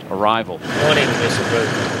prominent arrival. Morning, Mr.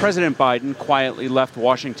 President. President Biden quietly left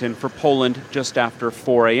Washington for Poland just after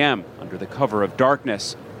 4 a.m. under the cover of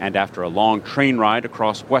darkness, and after a long train ride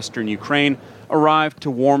across western Ukraine, arrived to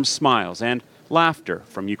warm smiles and laughter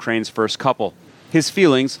from Ukraine's first couple. His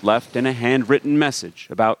feelings left in a handwritten message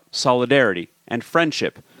about solidarity and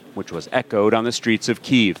friendship, which was echoed on the streets of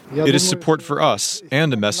Kyiv. It is support for us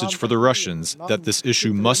and a message for the Russians that this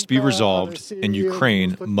issue must be resolved and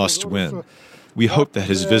Ukraine must win. We hope that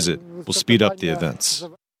his visit will speed up the events.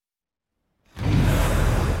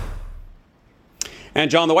 And,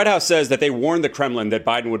 John, the White House says that they warned the Kremlin that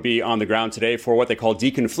Biden would be on the ground today for what they call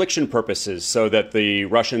deconfliction purposes, so that the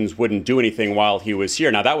Russians wouldn't do anything while he was here.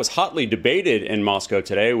 Now, that was hotly debated in Moscow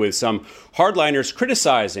today, with some hardliners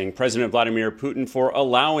criticizing President Vladimir Putin for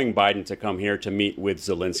allowing Biden to come here to meet with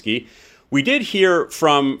Zelensky. We did hear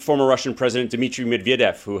from former Russian President Dmitry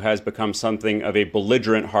Medvedev, who has become something of a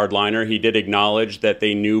belligerent hardliner. He did acknowledge that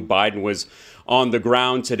they knew Biden was on the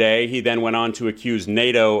ground today. He then went on to accuse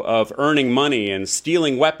NATO of earning money and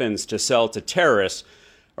stealing weapons to sell to terrorists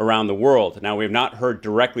around the world. Now, we have not heard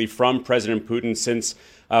directly from President Putin since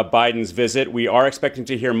Biden's visit. We are expecting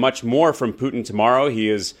to hear much more from Putin tomorrow. He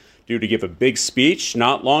is due to give a big speech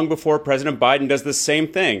not long before President Biden does the same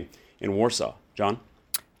thing in Warsaw. John?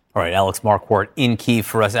 All right, Alex Marquardt in Kyiv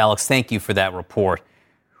for us. Alex, thank you for that report.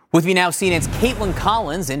 With me now, CNN's Caitlin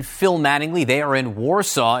Collins and Phil Mattingly. They are in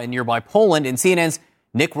Warsaw in nearby Poland. And CNN's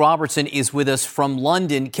Nick Robertson is with us from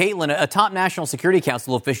London. Caitlin, a top National Security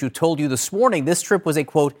Council official told you this morning this trip was a,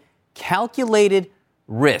 quote, calculated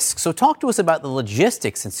risk. So talk to us about the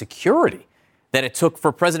logistics and security that it took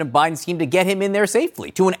for President Biden's team to get him in there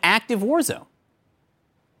safely to an active war zone.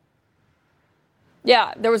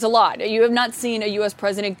 Yeah, there was a lot. You have not seen a U.S.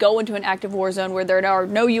 president go into an active war zone where there are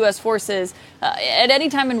no U.S. forces at any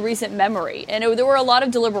time in recent memory. And there were a lot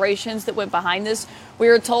of deliberations that went behind this, we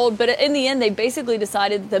were told. But in the end, they basically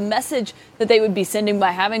decided the message that they would be sending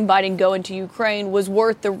by having Biden go into Ukraine was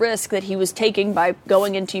worth the risk that he was taking by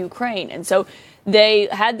going into Ukraine. And so they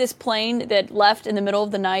had this plane that left in the middle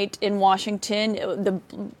of the night in Washington. The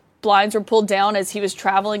blinds were pulled down as he was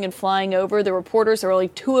traveling and flying over. The reporters, there were only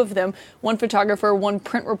two of them, one photographer, one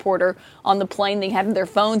print reporter on the plane. They had their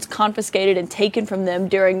phones confiscated and taken from them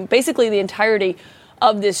during basically the entirety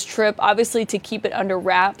of this trip, obviously to keep it under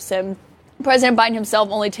wraps. And President Biden himself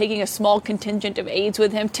only taking a small contingent of aides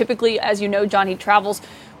with him. Typically, as you know, John, he travels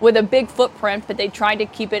with a big footprint, but they tried to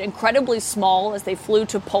keep it incredibly small as they flew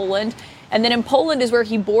to Poland. And then in Poland is where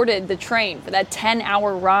he boarded the train for that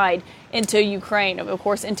 10-hour ride into Ukraine, of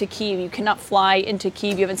course, into Kyiv. You cannot fly into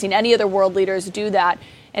Kyiv. You haven't seen any other world leaders do that.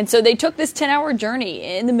 And so they took this 10-hour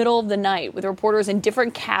journey in the middle of the night with reporters in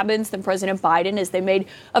different cabins than President Biden as they made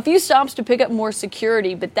a few stops to pick up more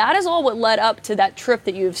security. But that is all what led up to that trip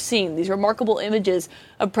that you have seen, these remarkable images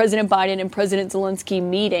of President Biden and President Zelensky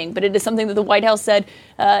meeting. But it is something that the White House said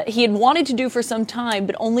he had wanted to do for some time,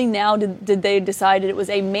 but only now did they decide it was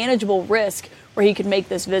a manageable risk where he could make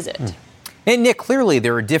this visit. And Nick, clearly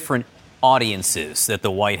there are different audiences that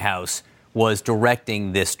the White House was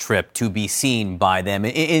directing this trip to be seen by them.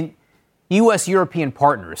 In U.S. European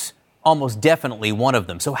partners, almost definitely one of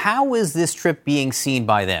them. So how is this trip being seen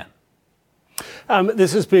by them?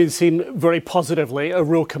 This has been seen very positively, a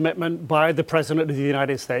real commitment by the President of the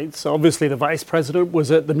United States. Obviously, the Vice President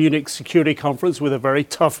was at the Munich Security Conference with a very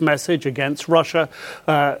tough message against Russia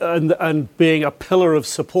and being a pillar of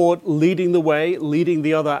support, leading the way, leading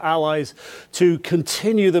the other allies to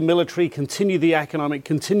continue the military, continue the economic,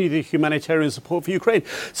 continue the humanitarian support for Ukraine.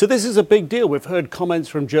 So this is a big deal. We've heard comments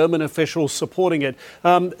from German officials supporting it.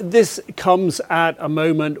 This comes at a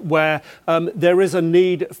moment where there is a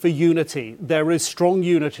need for unity. There is strong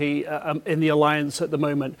unity in the alliance at the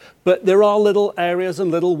moment, but there are little areas and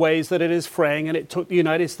little ways that it is fraying, and it took the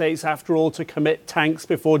United States, after all, to commit tanks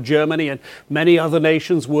before Germany and many other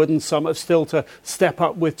nations would, and some have still to step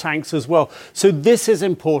up with tanks as well. So this is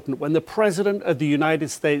important. When the President of the United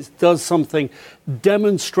States does something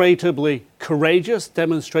demonstrably courageous,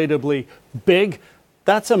 demonstrably big,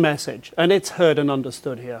 that's a message, and it's heard and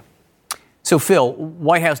understood here. So, Phil,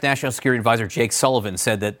 White House National Security Advisor Jake Sullivan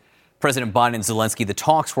said that President Biden and Zelensky, the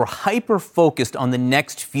talks were hyper-focused on the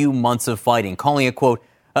next few months of fighting, calling it, quote,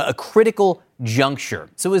 a critical juncture.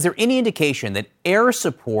 So is there any indication that air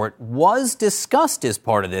support was discussed as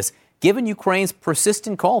part of this, given Ukraine's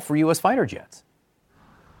persistent call for U.S. fighter jets?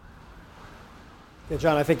 Yeah,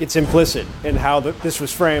 John, I think it's implicit in how this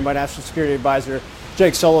was framed by National Security Advisor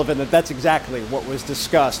Jake Sullivan that that's exactly what was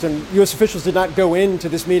discussed. And U.S. officials did not go into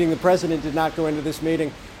this meeting, the president did not go into this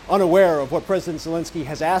meeting unaware of what President Zelensky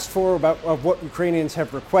has asked for, of what Ukrainians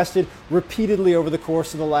have requested repeatedly over the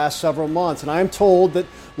course of the last several months. And I am told that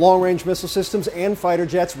long-range missile systems and fighter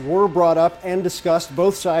jets were brought up and discussed,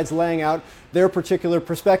 both sides laying out their particular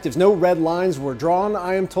perspectives. No red lines were drawn,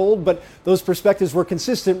 I am told, but those perspectives were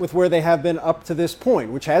consistent with where they have been up to this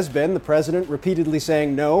point, which has been the president repeatedly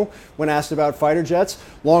saying no when asked about fighter jets,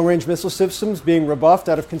 long-range missile systems being rebuffed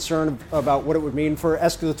out of concern about what it would mean for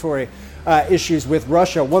escalatory issues with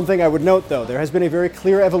Russia. One thing I would note, though, there has been a very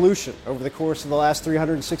clear evolution over the course of the last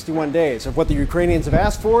 361 days of what the Ukrainians have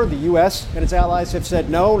asked for. The U.S. and its allies have said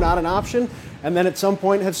no, not an option, and then at some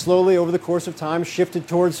point have slowly over the course of time shifted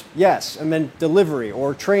towards yes, and then delivery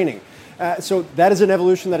or training. So that is an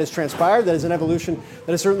evolution that has transpired. That is an evolution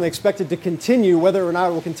that is certainly expected to continue. Whether or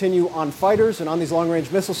not it will continue on fighters and on these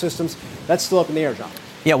long-range missile systems, that's still up in the air, John.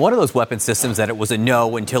 Yeah, one of those weapon systems that it was a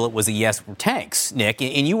no until it was a yes were tanks, Nick.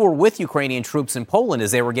 And you were with Ukrainian troops in Poland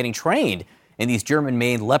as they were getting trained in these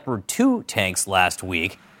German-made Leopard 2 tanks last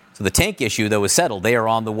week. So the tank issue, though, is settled. They are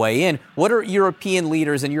on the way in. What are European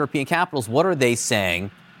leaders and European capitals, what are they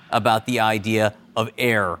saying about the idea of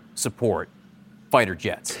air support, fighter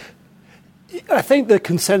jets? I think the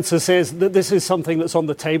consensus is that this is something that's on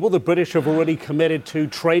the table. The British have already committed to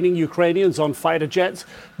training Ukrainians on fighter jets.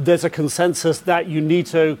 There's a consensus that you need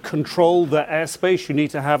to control the airspace. You need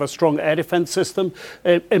to have a strong air defense system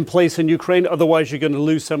in place in Ukraine. Otherwise, you're going to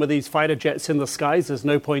lose some of these fighter jets in the skies. There's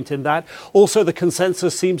no point in that. Also, the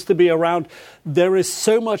consensus seems to be around there is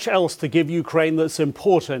so much else to give Ukraine that's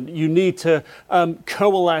important. You need to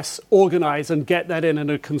coalesce, organize, and get that in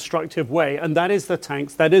a constructive way. And that is the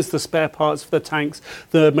tanks. That is the spare parts for the tanks,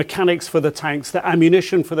 the mechanics for the tanks, the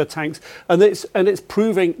ammunition for the tanks, and it's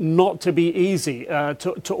proving not to be easy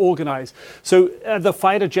to organize. So the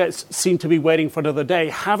fighter jets seem to be waiting for another day.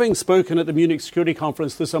 Having spoken at the Munich Security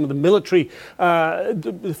Conference to some of the military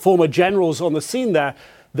former generals on the scene there,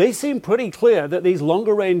 they seem pretty clear that these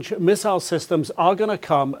longer-range missile systems are going to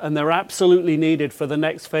come, and they're absolutely needed for the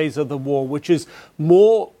next phase of the war, which is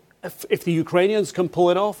more, if the Ukrainians can pull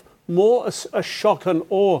it off, more a shock and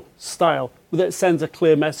awe style that sends a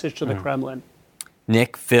clear message to the Kremlin.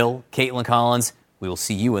 Nick, Phil, Caitlin Collins, we will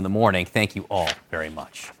see you in the morning. Thank you all very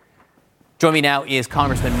much. Joining me now is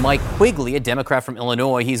Congressman Mike Quigley, a Democrat from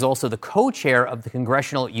Illinois. He's also the co-chair of the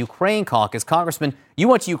Congressional Ukraine Caucus. Congressman, you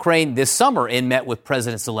went to Ukraine this summer and met with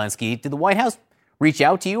President Zelensky. Did the White House reach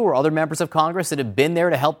out to you or other members of Congress that have been there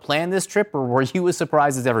to help plan this trip, or were you as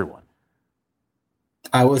surprised as everyone?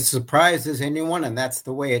 I was surprised as anyone, and that's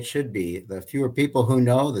the way it should be. The fewer people who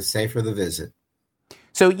know, the safer the visit.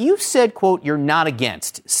 So you said, quote, you're not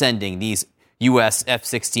against sending these U.S.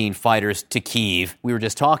 F-16 fighters to Kyiv. We were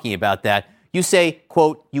just talking about that. You say,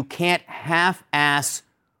 quote, you can't half-ass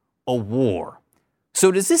a war.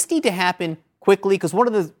 So does this need to happen quickly? Because one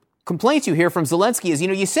of the complaints you hear from Zelensky is,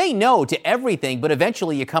 you say no to everything, but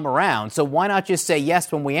eventually you come around. So why not just say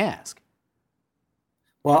yes when we ask?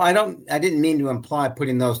 Well, I didn't mean to imply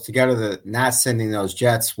putting those together that not sending those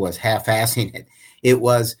jets was half-assing it. It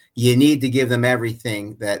was, you need to give them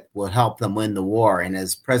everything that will help them win the war. And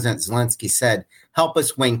as President Zelensky said, help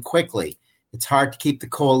us win quickly. It's hard to keep the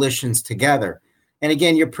coalitions together. And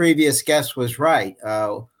again, your previous guest was right.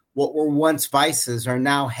 What were once vices are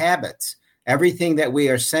now habits. Everything that we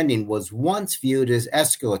are sending was once viewed as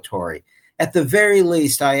escalatory. At the very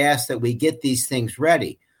least, I ask that we get these things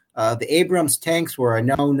ready. The Abrams tanks were a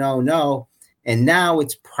no. And now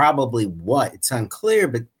it's probably what? It's unclear,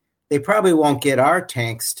 but they probably won't get our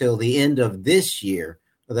tanks till the end of this year.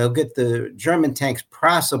 They'll get the German tanks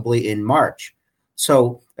possibly in March.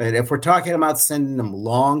 So if we're talking about sending them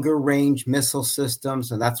longer range missile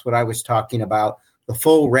systems, and that's what I was talking about, the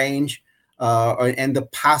full range and the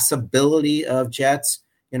possibility of jets,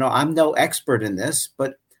 I'm no expert in this,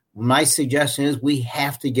 but my suggestion is we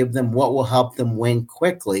have to give them what will help them win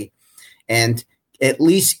quickly and at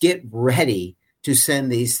least get ready to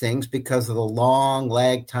send these things because of the long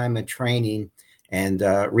lag time of training and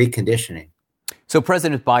reconditioning. So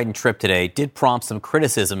President Biden's trip today did prompt some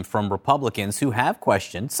criticism from Republicans who have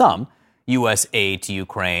questioned some U.S. aid to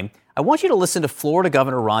Ukraine. I want you to listen to Florida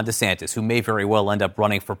Governor Ron DeSantis, who may very well end up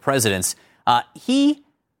running for president. He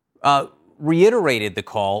reiterated the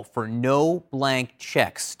call for no blank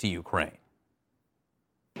checks to Ukraine.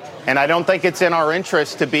 And I don't think it's in our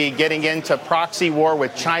interest to be getting into proxy war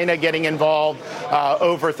with China getting involved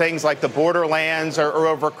over things like the borderlands or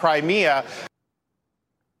over Crimea.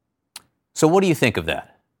 So what do you think of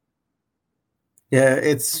that? Yeah,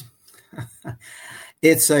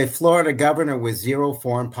 it's a Florida governor with zero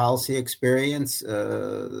foreign policy experience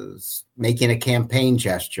making a campaign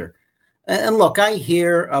gesture. And look, I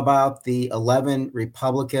hear about the 11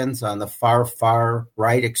 Republicans on the far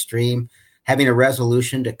right extreme having a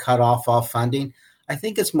resolution to cut off all funding. I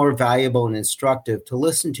think it's more valuable and instructive to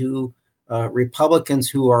listen to Republicans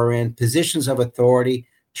who are in positions of authority,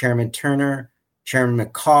 Chairman Turner, Chairman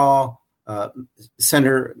McCall,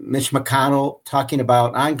 Senator Mitch McConnell, talking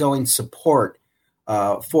about ongoing support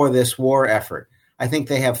for this war effort. I think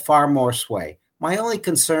they have far more sway. My only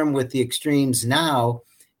concern with the extremes now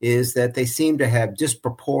is that they seem to have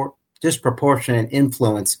disproportionate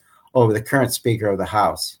influence over the current Speaker of the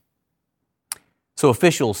House. So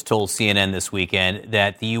officials told CNN this weekend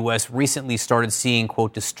that the U.S. recently started seeing,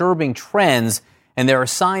 quote, disturbing trends, and there are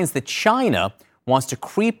signs that China wants to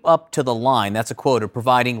creep up to the line, that's a quote, of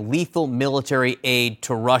providing lethal military aid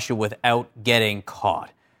to Russia without getting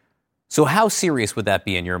caught. So how serious would that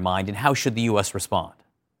be in your mind, and how should the U.S. respond?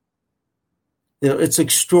 It's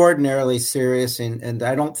extraordinarily serious, and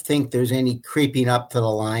I don't think there's any creeping up to the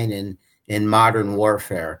line in modern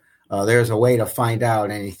warfare. There's a way to find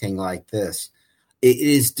out anything like this. It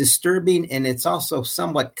is disturbing, and it's also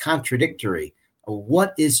somewhat contradictory.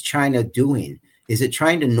 What is China doing? Is it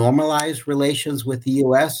trying to normalize relations with the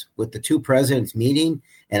U.S., with the two presidents meeting,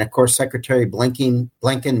 and, of course, Secretary Blinken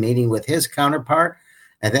meeting with his counterpart?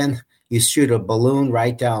 And then you shoot a balloon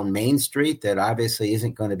right down Main Street that obviously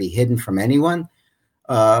isn't going to be hidden from anyone.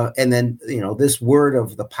 And then, this word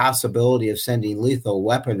of the possibility of sending lethal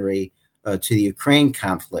weaponry to the Ukraine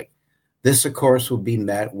conflict. This, of course, will be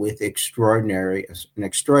met with an extraordinary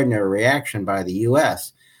reaction by the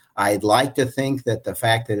U.S. I'd like to think that the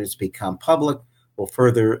fact that it's become public will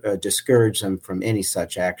further discourage them from any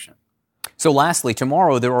such action. So lastly,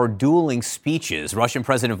 tomorrow there are dueling speeches. Russian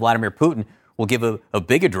President Vladimir Putin will give a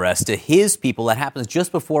big address to his people. That happens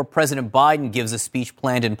just before President Biden gives a speech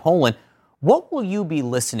planned in Poland. What will you be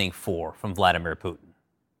listening for from Vladimir Putin?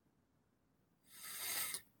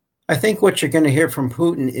 I think what you're going to hear from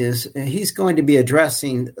Putin is he's going to be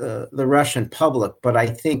addressing the Russian public, but I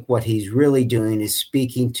think what he's really doing is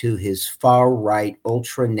speaking to his far-right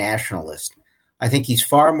ultra-nationalist. I think he's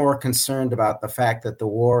far more concerned about the fact that the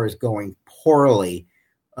war is going poorly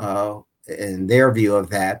in their view of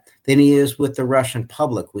that than he is with the Russian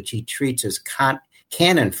public, which he treats as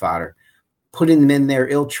cannon fodder, putting them in there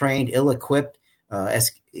ill-trained, ill-equipped,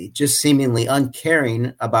 as just seemingly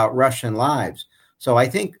uncaring about Russian lives. So I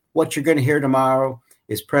think what you're going to hear tomorrow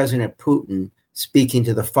is President Putin speaking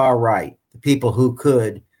to the far right, the people who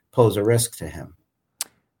could pose a risk to him.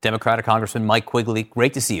 Democratic Congressman Mike Quigley,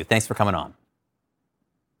 great to see you. Thanks for coming on.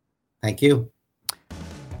 Thank you.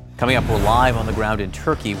 Coming up, we're live on the ground in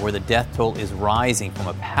Turkey, where the death toll is rising from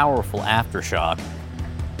a powerful aftershock.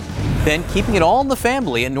 Then, keeping it all in the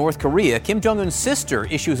family in North Korea, Kim Jong-un's sister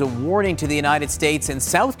issues a warning to the United States and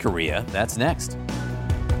South Korea. That's next.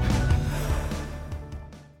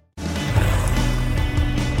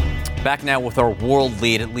 Back now with our world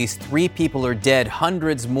lead. At least 3 people are dead,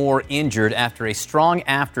 hundreds more injured after a strong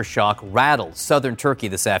aftershock rattled southern Turkey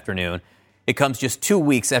this afternoon. It comes just 2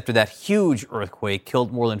 weeks after that huge earthquake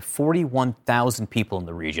killed more than 41,000 people in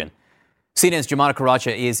the region. CNN's Jumana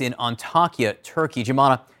Karaca is in Antakya, Turkey.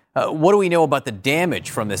 Jumana, what do we know about the damage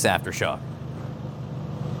from this aftershock?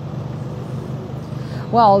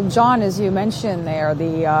 Well, John, as you mentioned there,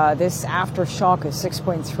 this aftershock is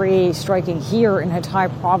 6.3, striking here in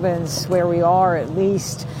Hatay province, where we are. At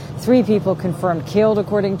least 3 people confirmed killed,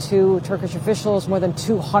 according to Turkish officials. More than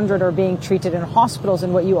 200 are being treated in hospitals.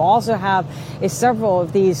 And what you also have is several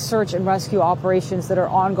of these search and rescue operations that are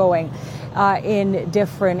ongoing in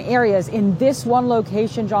different areas. In this one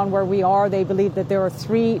location, John, where we are, they believe that there are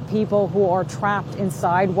 3 people who are trapped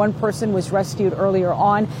inside. 1 person was rescued earlier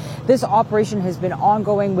on. This operation has been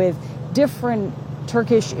ongoing with different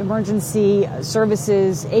Turkish emergency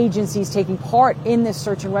services agencies taking part in this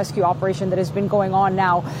search and rescue operation that has been going on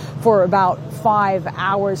now for about 5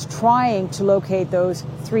 hours, trying to locate those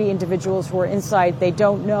 3 individuals who are inside. They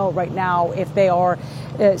don't know right now if they are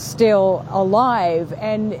still alive.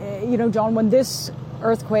 And, John, when this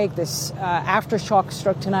earthquake, this aftershock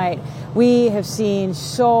struck tonight, we have seen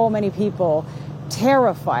so many people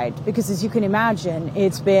terrified because, as you can imagine,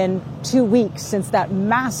 it's been 2 weeks since that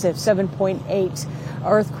massive 7.8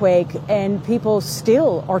 earthquake, and people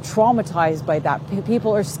still are traumatized by that.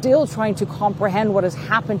 People are still trying to comprehend what has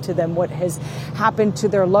happened to them, what has happened to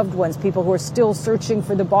their loved ones, people who are still searching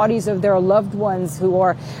for the bodies of their loved ones, who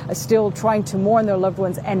are still trying to mourn their loved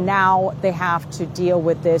ones, and now they have to deal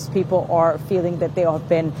with this. People are feeling that they have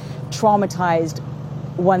been traumatized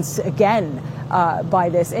once again by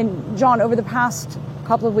this. And John, over the past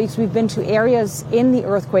couple of weeks, we've been to areas in the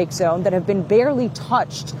earthquake zone that have been barely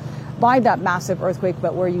touched by that massive earthquake,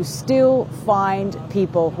 but where you still find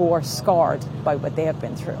people who are scarred by what they have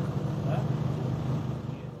been through.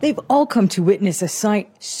 They've all come to witness a sight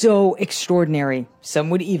so extraordinary, some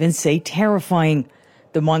would even say terrifying.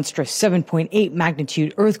 The monstrous 7.8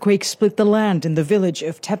 magnitude earthquake split the land in the village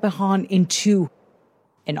of Tepehan in two.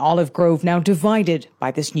 An olive grove now divided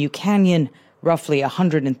by this new canyon, roughly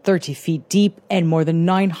 130 feet deep and more than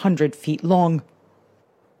 900 feet long.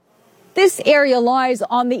 This area lies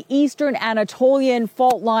on the eastern Anatolian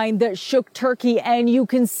fault line that shook Turkey, and you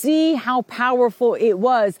can see how powerful it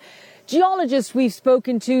was. Geologists we've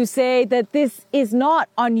spoken to say that this is not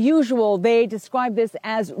unusual. They describe this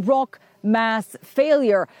as rock mass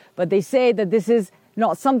failure, but they say that this is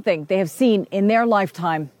not something they have seen in their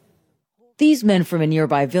lifetime. These men from a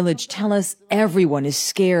nearby village tell us everyone is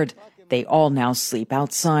scared. They all now sleep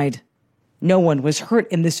outside. No one was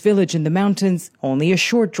hurt in this village in the mountains, only a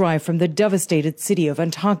short drive from the devastated city of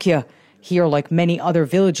Antakya. Here, like many other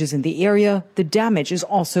villages in the area, the damage is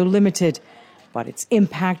also limited, but its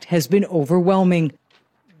impact has been overwhelming.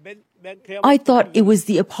 I thought it was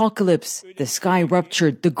the apocalypse. The sky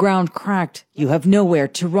ruptured, the ground cracked. You have nowhere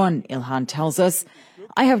to run, Ilhan tells us.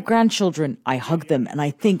 I have grandchildren. I hug them, and I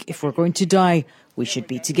think if we're going to die, we should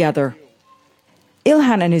be together.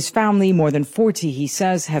 Ilhan and his family, more than 40, he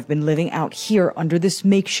says, have been living out here under this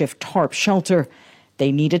makeshift tarp shelter.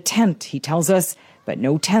 They need a tent, he tells us, but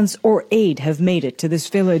no tents or aid have made it to this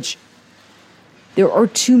village. There are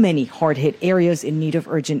too many hard-hit areas in need of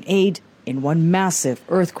urgent aid in one massive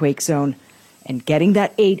earthquake zone, and getting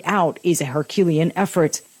that aid out is a Herculean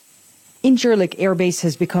effort. Incirlik Air Base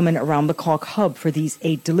has become an around-the-clock hub for these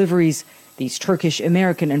aid deliveries. These Turkish,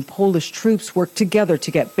 American, and Polish troops work together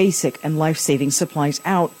to get basic and life-saving supplies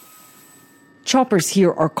out. Choppers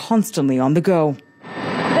here are constantly on the go.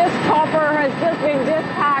 This chopper has just been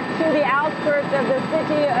dispatched to the outskirts of the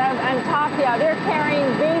city of Antakya. They're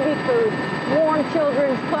carrying baby food, warm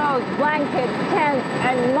children's clothes, blankets, tents,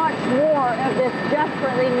 and much more of this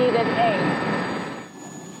desperately needed aid.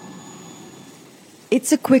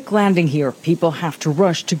 It's a quick landing here. People have to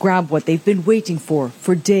rush to grab what they've been waiting for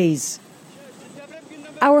days.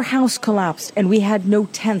 Our house collapsed and we had no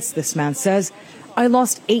tents, this man says. I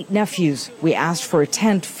lost 8 nephews. We asked for a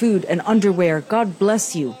tent, food, and underwear. God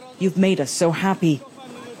bless you. You've made us so happy.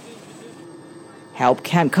 Help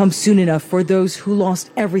can't come soon enough for those who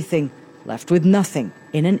lost everything, left with nothing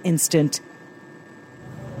in an instant.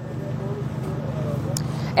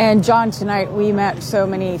 And John, tonight we met so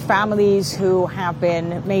many families who have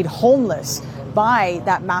been made homeless by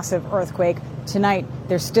that massive earthquake. Tonight,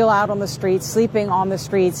 they're still out on the streets, sleeping on the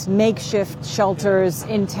streets, makeshift shelters,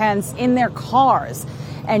 in tents, in their cars.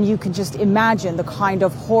 And you can just imagine the kind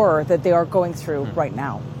of horror that they are going through right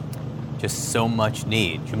now. Just so much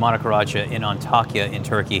need. Jumana Karaca in Antakya in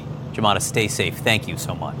Turkey. Jumana, stay safe. Thank you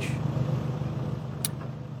so much.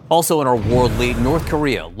 Also in our world lead, North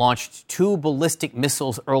Korea launched 2 ballistic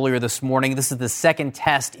missiles earlier this morning. This is the second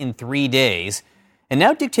test in 3 days. And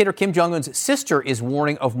now dictator Kim Jong-un's sister is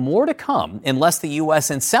warning of more to come unless the U.S.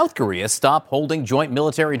 and South Korea stop holding joint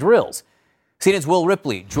military drills. CNN's Will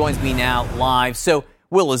Ripley joins me now live. So,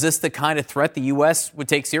 Will, is this the kind of threat the U.S. would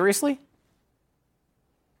take seriously?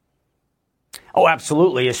 Oh,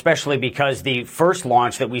 absolutely, especially because the first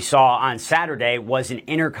launch that we saw on Saturday was an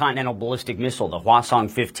intercontinental ballistic missile, the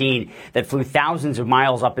Hwasong-15, that flew thousands of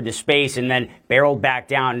miles up into space and then barreled back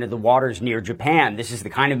down into the waters near Japan. This is the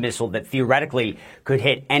kind of missile that theoretically could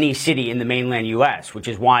hit any city in the mainland U.S., which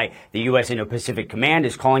is why the U.S. Indo-Pacific Command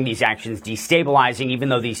is calling these actions destabilizing, even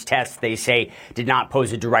though these tests, they say, did not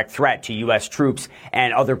pose a direct threat to U.S. troops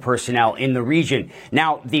and other personnel in the region.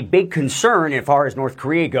 Now, the big concern, as far as North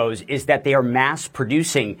Korea goes, is that they are mass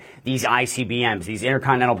producing these ICBMs, these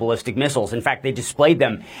intercontinental ballistic missiles. In fact, they displayed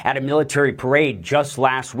them at a military parade just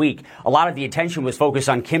last week. A lot of the attention was focused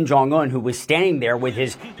on Kim Jong-un, who was standing there with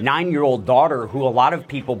his 9-year-old daughter, who a lot of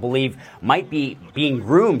people believe might be being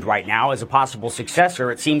groomed right now as a possible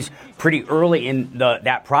successor. It seems pretty early in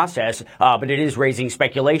that process, but it is raising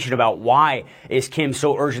speculation about why is Kim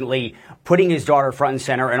so urgently putting his daughter front and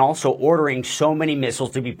center and also ordering so many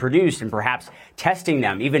missiles to be produced and perhaps testing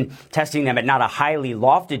them, even testing them at not a highly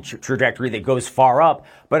lofted trajectory that goes far up,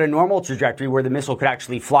 but a normal trajectory where the missile could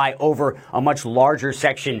actually fly over a much larger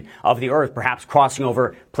section of the Earth, perhaps crossing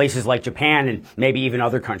over places like Japan and maybe even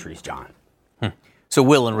other countries, John. So,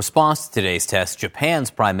 Will, in response to today's test,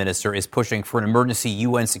 Japan's prime minister is pushing for an emergency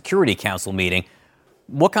UN Security Council meeting.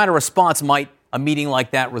 What kind of response might a meeting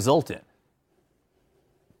like that result in?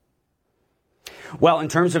 Well, in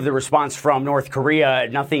terms of the response from North Korea,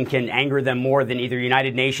 nothing can anger them more than either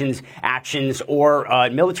United Nations actions or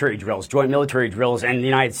military drills, joint military drills. And the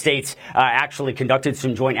United States actually conducted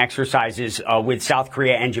some joint exercises with South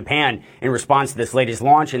Korea and Japan in response to this latest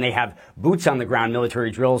launch. And they have boots on the ground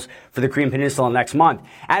military drills for the Korean Peninsula next month.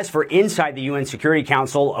 As for inside the UN Security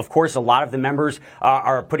Council, of course, a lot of the members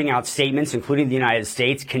are putting out statements, including the United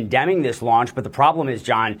States, condemning this launch. But the problem is,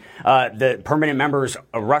 John, the permanent members,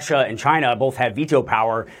 Russia and China, both have veto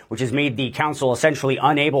power, which has made the council essentially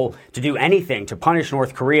unable to do anything to punish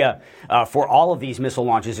North Korea for all of these missile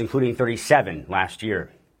launches, including 37 last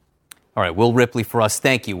year. All right, Will Ripley for us.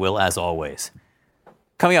 Thank you, Will, as always.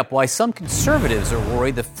 Coming up, why some conservatives are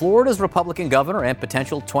worried that Florida's Republican governor and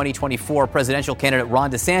potential 2024 presidential candidate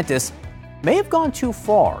Ron DeSantis may have gone too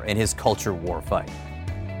far in his culture war fight.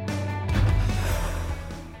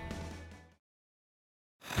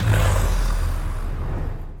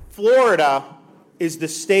 Florida is the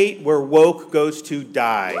state where woke goes to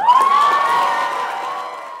die.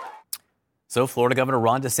 So Florida Governor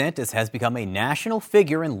Ron DeSantis has become a national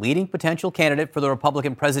figure and leading potential candidate for the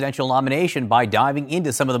Republican presidential nomination by diving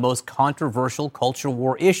into some of the most controversial cultural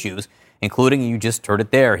war issues, including, you just heard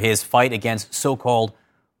it there, his fight against so-called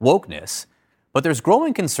wokeness. But there's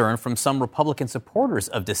growing concern from some Republican supporters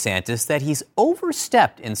of DeSantis that he's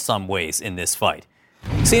overstepped in some ways in this fight.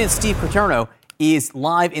 CNN's Steve Paterno is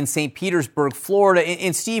live in St. Petersburg, Florida.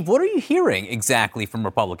 And Steve, what are you hearing exactly from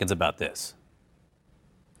Republicans about this?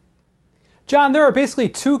 John, there are basically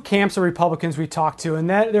two camps of Republicans we talked to, and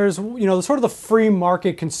that there's, sort of the free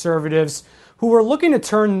market conservatives who are looking to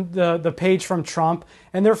turn the page from Trump,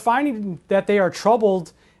 and they're finding that they are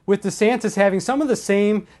troubled with DeSantis having some of the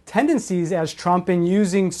same tendencies as Trump in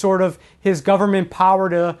using sort of his government power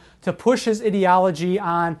to push his ideology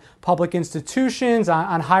on public institutions,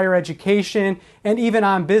 on higher education, and even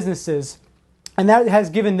on businesses. And that has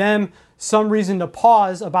given them some reason to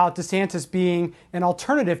pause about DeSantis being an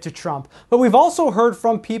alternative to Trump. But we've also heard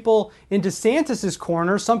from people in DeSantis's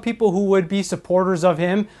corner, some people who would be supporters of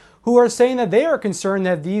him, who are saying that they are concerned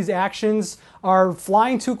that these actions are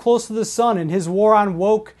flying too close to the sun, and his war on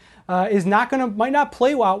woke might not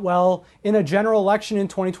play out well in a general election in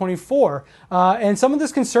 2024. And some of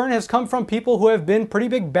this concern has come from people who have been pretty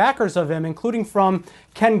big backers of him, including from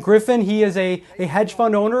Ken Griffin. He is a hedge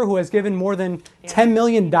fund owner who has given more than $10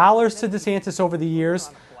 million to DeSantis over the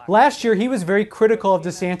years. Last year, he was very critical of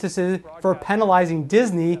DeSantis for penalizing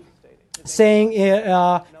Disney, saying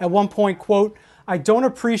at one point, quote, "I don't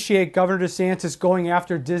appreciate Governor DeSantis going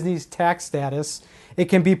after Disney's tax status. It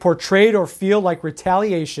can be portrayed or feel like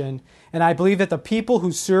retaliation, and I believe that the people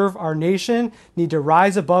who serve our nation need to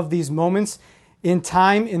rise above these moments in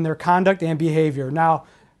time in their conduct and behavior." Now,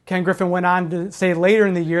 Ken Griffin went on to say later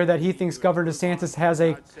in the year that he thinks Governor DeSantis has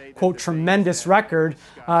a, quote, tremendous record.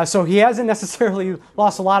 So he hasn't necessarily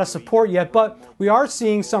lost a lot of support yet, but we are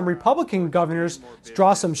seeing some Republican governors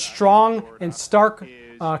draw some strong and stark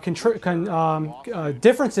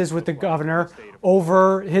differences with the governor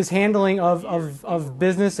over his handling of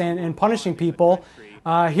business and punishing people.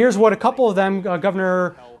 Here's what a couple of them,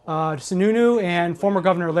 Governor Sununu and former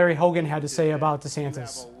Governor Larry Hogan, had to say about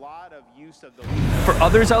DeSantis. For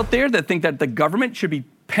others out there that think that the government should be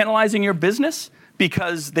penalizing your business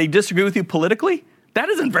because they disagree with you politically, that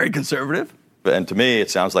isn't very conservative. And to me,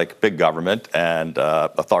 it sounds like big government and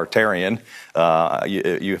authoritarian.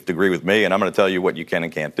 You have to agree with me, and I'm going to tell you what you can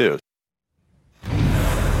and can't do.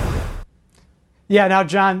 Yeah, now,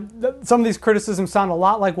 John, some of these criticisms sound a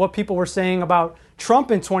lot like what people were saying about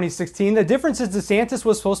Trump in 2016. The difference is DeSantis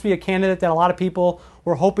was supposed to be a candidate that a lot of people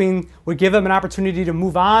were hoping would give him an opportunity to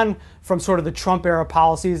move on from sort of the Trump-era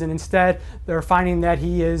policies, and instead they're finding that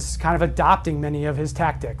he is kind of adopting many of his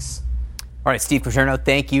tactics. All right, Steve Paterno,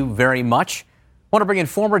 thank you very much. I want to bring in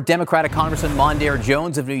former Democratic Congressman Mondaire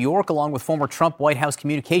Jones of New York, along with former Trump White House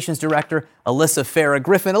Communications Director Alyssa Farah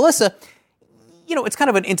Griffin. Alyssa, it's kind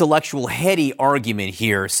of an intellectual, heady argument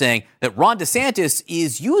here saying that Ron DeSantis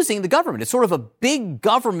is using the government. It's sort of a big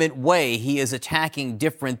government way he is attacking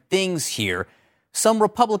different things here. Some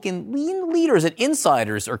Republican leaders and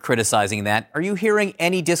insiders are criticizing that. Are you hearing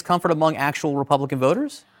any discomfort among actual Republican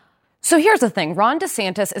voters? So here's the thing. Ron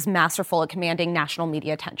DeSantis is masterful at commanding national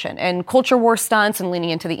media attention, and culture war stunts and leaning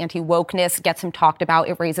into the anti-wokeness gets him talked about.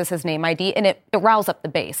 It raises his name ID, and it riles up the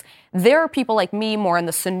base. There are people like me, more in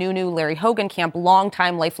the Sununu, Larry Hogan camp,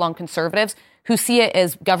 longtime, lifelong conservatives who see it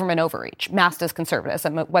as government overreach, masked as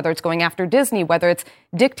conservatism, whether it's going after Disney, whether it's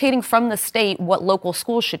dictating from the state what local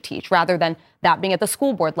schools should teach, rather than that being at the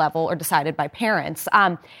school board level or decided by parents.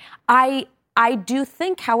 I do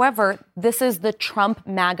think, however, this is the Trump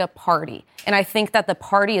MAGA party. And I think that the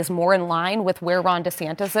party is more in line with where Ron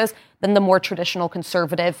DeSantis is than the more traditional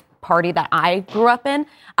conservative party that I grew up in.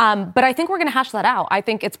 But I think we're going to hash that out. I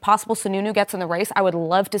think it's possible Sununu gets in the race. I would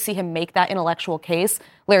love to see him make that intellectual case.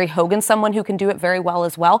 Larry Hogan's someone who can do it very well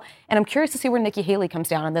as well. And I'm curious to see where Nikki Haley comes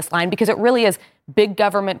down on this line, because it really is big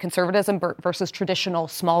government conservatism versus traditional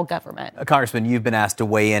small government. Congressman, you've been asked to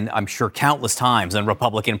weigh in, I'm sure, countless times on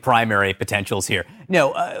Republican primary potentials here.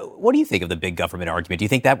 No, what do you think of the big government argument? Do you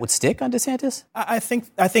think that would stick on DeSantis? I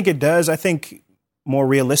think it does. I think more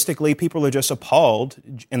realistically, people are just appalled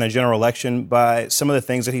in a general election by some of the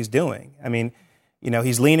things that he's doing. I mean,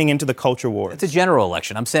 he's leaning into the culture war. It's a general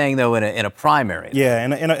election. I'm saying, though, in a primary. Yeah,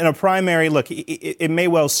 in a primary, look, it may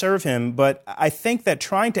well serve him, but I think that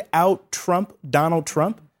trying to out-Trump Donald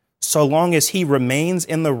Trump, so long as he remains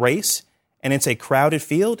in the race and it's a crowded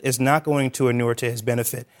field, is not going to inure to his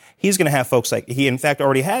benefit. He's going to have folks like, he in fact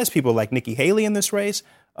already has people like Nikki Haley in this race.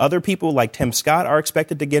 Other people like Tim Scott are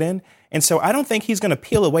expected to get in. And so I don't think he's going to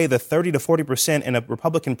peel away the 30 to 40% in a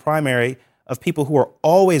Republican primary of people who are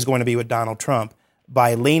always going to be with Donald Trump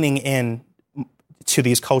by leaning in to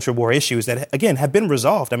these culture war issues that, again, have been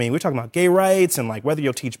resolved. I mean, we're talking about gay rights and like whether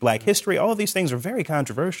you'll teach black history. All of these things are very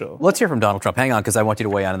controversial. Let's hear from Donald Trump. Hang on, because I want you to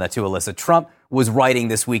weigh in on that too, Alyssa. Trump was writing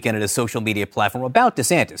this weekend at his social media platform about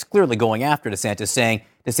DeSantis, clearly going after DeSantis, saying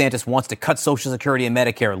DeSantis wants to cut Social Security and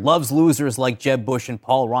Medicare, loves losers like Jeb Bush and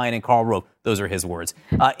Paul Ryan and Karl Rove. Those are his words.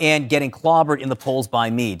 And getting clobbered in the polls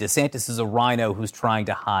by me. DeSantis is a rhino who's trying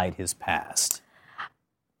to hide his past.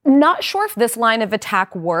 Not sure if this line of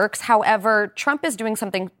attack works. However, Trump is doing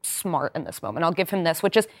something smart in this moment. I'll give him this,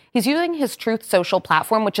 which is he's using his Truth Social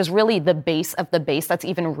platform, which is really the base of the base that's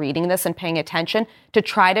even reading this and paying attention, to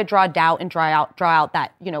try to draw doubt and draw out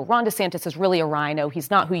that, Ron DeSantis is really a rhino. He's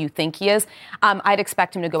not who you think he is. I'd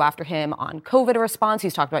expect him to go after him on COVID response.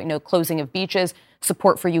 He's talked about, closing of beaches,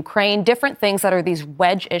 support for Ukraine, different things that are these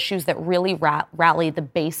wedge issues that really rally the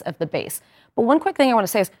base of the base. But one quick thing I want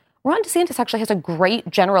to say is, Ron DeSantis actually has a great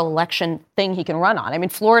general election thing he can run on. I mean,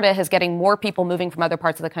 Florida is getting more people moving from other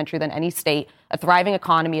parts of the country than any state, a thriving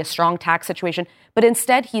economy, a strong tax situation. But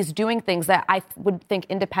instead, he's doing things that I would think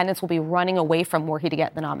independents will be running away from were he to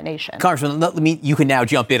get the nomination. Congressman, you can now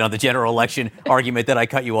jump in on the general election argument that I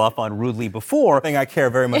cut you off on rudely before. Thing I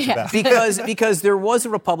care very much about. because there was a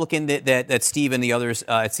Republican that Steve and the others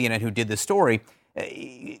at CNN who did the story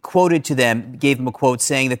quoted to them, gave them a quote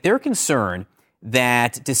saying that they're concerned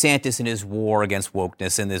that DeSantis in his war against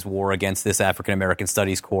wokeness and his war against this African-American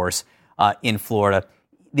studies course in Florida,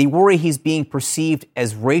 they worry he's being perceived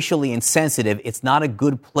as racially insensitive. It's not a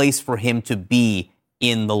good place for him to be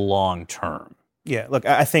in the long term. Yeah, look,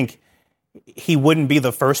 I think he wouldn't be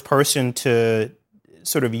the first person to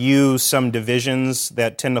sort of use some divisions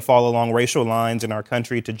that tend to fall along racial lines in our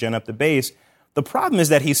country to gin up the base. The problem is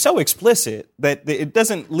that he's so explicit that it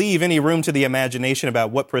doesn't leave any room to the imagination about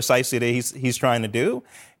what precisely he's trying to do.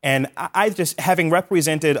 And I just, having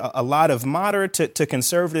represented a lot of moderate to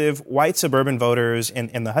conservative white suburban voters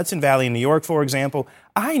in the Hudson Valley in New York, for example,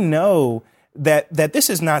 I know that this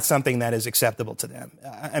is not something that is acceptable to them.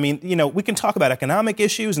 I mean, we can talk about economic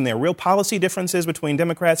issues and there are real policy differences between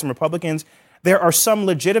Democrats and Republicans. There are some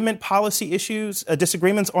legitimate policy issues,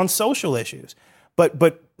 disagreements on social issues.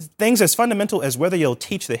 But things as fundamental as whether you'll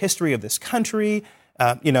teach the history of this country,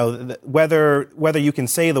 whether you can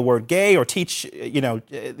say the word gay or teach,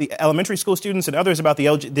 the elementary school students and others about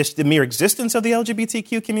the mere existence of the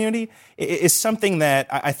LGBTQ community is something that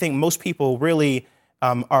I think most people really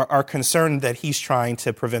are concerned that he's trying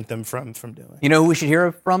to prevent them from doing. You know who we should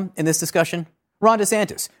hear from in this discussion? Ron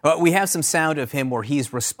DeSantis. We have some sound of him where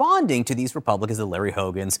he's responding to these Republicans, the Larry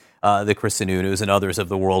Hogans, the Chris Sununus, and others of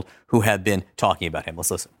the world who have been talking about him. Let's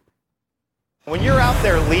listen. When you're out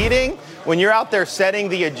there leading, when you're out there setting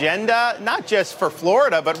the agenda, not just for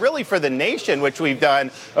Florida, but really for the nation, which we've done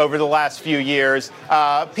over the last few years,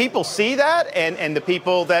 people see that, and the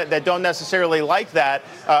people that don't necessarily like that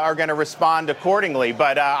are going to respond accordingly.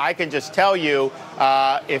 But I can just tell you,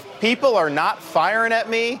 if people are not firing at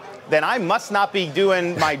me, then I must not be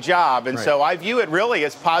doing my job. And so I view it really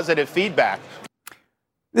as positive feedback.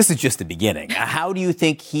 This is just the beginning. How do you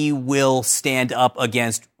think he will stand up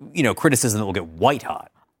against, criticism that will get white hot?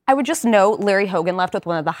 I would just note Larry Hogan left with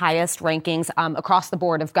one of the highest rankings across the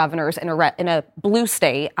board of governors in a blue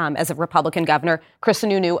state as a Republican governor. Chris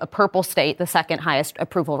Sununu, a purple state, the second highest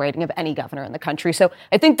approval rating of any governor in the country. So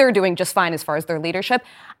I think they're doing just fine as far as their leadership.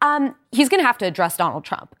 He's going to have to address Donald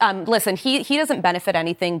Trump. Listen, he doesn't benefit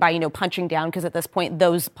anything by, punching down, because at this point,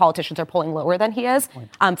 those politicians are polling lower than he is.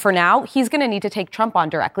 For now, he's going to need to take Trump on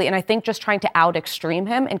directly. And I think just trying to out-extreme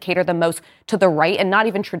him and cater the most to the right and not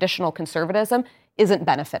even traditional conservatism isn't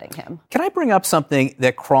benefiting him. Can I bring up something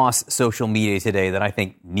that crossed social media today that I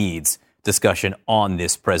think needs discussion on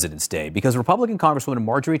this President's Day? Because Republican Congresswoman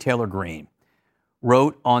Marjorie Taylor Greene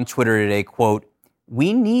wrote on Twitter today, quote,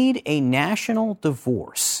 "We need a national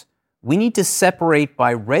divorce. We need to separate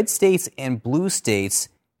by red states and blue states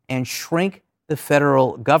and shrink the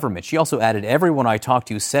federal government." She also added, "Everyone I talk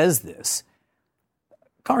to says this."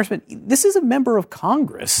 Congressman, this is a member of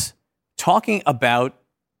Congress talking about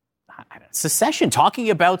secession, talking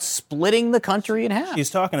about splitting the country in half. She's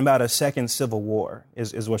talking about a second civil war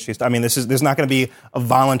is what she's. I mean, there's not going to be a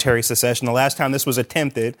voluntary secession. The last time this was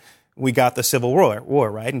attempted, we got the Civil War,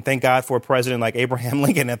 right? And thank God for a president like Abraham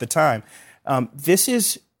Lincoln at the time. This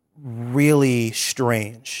is really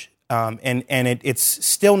strange. And it's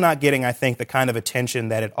still not getting, I think, the kind of attention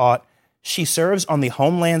that it ought. She serves on the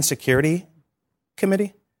Homeland Security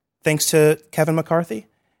Committee, thanks to Kevin McCarthy.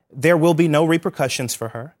 There will be no repercussions for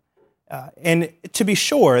her. And to be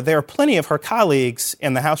sure, there are plenty of her colleagues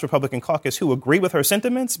in the House Republican caucus who agree with her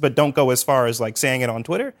sentiments, but don't go as far as like saying it on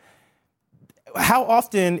Twitter. How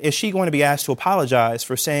often is she going to be asked to apologize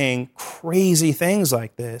for saying crazy things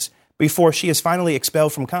like this before she is finally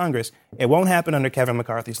expelled from Congress? It won't happen under Kevin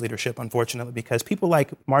McCarthy's leadership, unfortunately, because people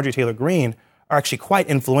like Marjorie Taylor Greene are actually quite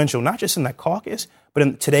influential, not just in that caucus, but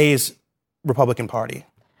in today's Republican Party.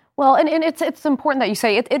 Well, and it's important that you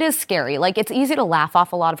say it is scary. Like, it's easy to laugh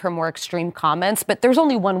off a lot of her more extreme comments, but there's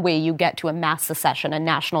only one way you get to a mass secession, a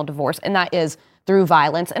national divorce, and that is through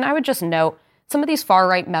violence. And I would just note, some of these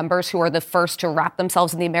far-right members who are the first to wrap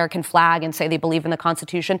themselves in the American flag and say they believe in the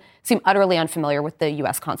Constitution seem utterly unfamiliar with the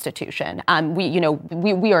U.S. Constitution.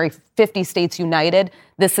 We are 50 states united.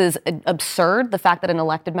 This is absurd, the fact that an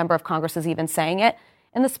elected member of Congress is even saying it,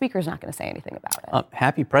 and the Speaker's not going to say anything about it.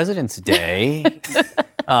 Happy President's Day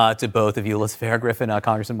to both of you. Liz Fair Griffin,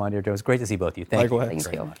 Congressman Mondier Jones. Great to see both of you. Thank you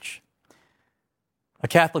very much. A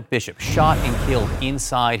Catholic bishop shot and killed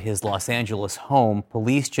inside his Los Angeles home.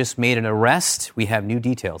 Police just made an arrest. We have new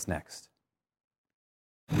details next.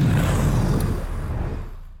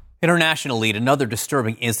 International lead, another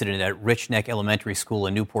disturbing incident at Rich Neck Elementary School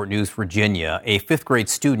in Newport News, Virginia. A fifth grade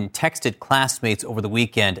student texted classmates over the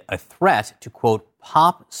weekend a threat to, quote,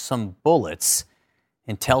 pop some bullets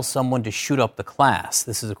and tell someone to shoot up the class.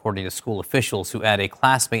 This is according to school officials who add a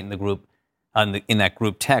classmate in the group in that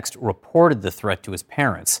group text reported the threat to his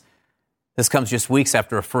parents. This comes just weeks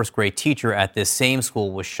after a first grade teacher at this same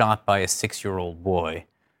school was shot by a 6-year-old boy.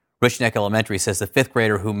 Rich Neck Elementary says the fifth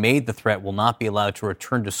grader who made the threat will not be allowed to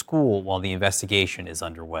return to school while the investigation is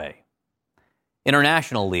underway.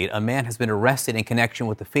 International lead, a man has been arrested in connection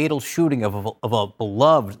with the fatal shooting of a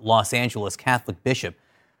beloved Los Angeles Catholic bishop.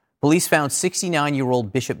 Police found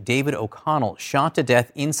 69-year-old Bishop David O'Connell shot to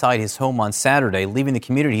death inside his home on Saturday, leaving the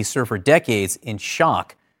community he served for decades in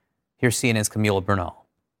shock. Here's CNN's Camila Bernal.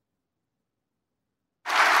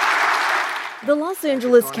 The Los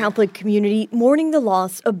Angeles Catholic community mourning the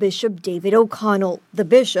loss of Bishop David O'Connell. The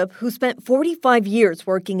bishop, who spent 45 years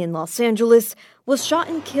working in Los Angeles, was shot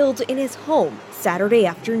and killed in his home Saturday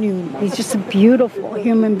afternoon. He's just a beautiful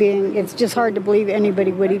human being. It's just hard to believe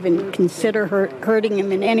anybody would even consider hurting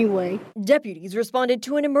him in any way. Deputies responded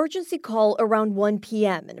to an emergency call around 1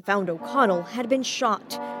 p.m. and found O'Connell had been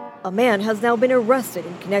shot. A man has now been arrested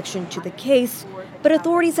in connection to the case, but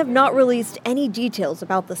authorities have not released any details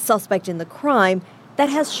about the suspect in the crime that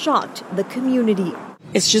has shocked the community.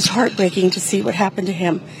 It's just heartbreaking to see what happened to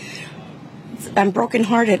him. I'm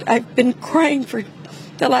brokenhearted. I've been crying for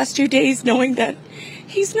the last 2 days knowing that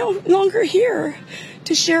he's no longer here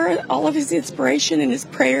to share all of his inspiration and his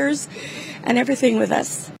prayers and everything with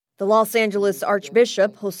us. The Los Angeles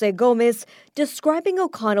Archbishop, Jose Gomez, describing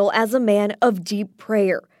O'Connell as a man of deep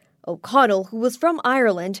prayer. O'Connell, who was from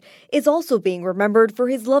Ireland, is also being remembered for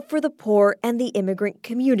his love for the poor and the immigrant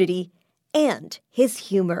community and his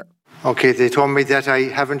humor. Okay, they told me that I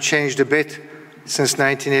haven't changed a bit since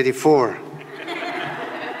 1984.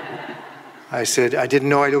 I said, I didn't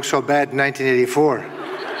know I looked so bad in 1984.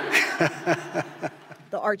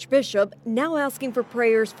 The Archbishop now asking for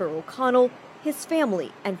prayers for O'Connell, his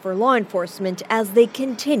family, and for law enforcement as they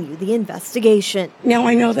continue the investigation. Now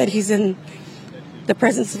I know that he's in the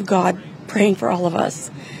presence of God, praying for all of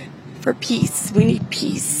us. for peace. We need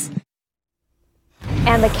peace.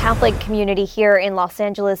 And the Catholic community here in Los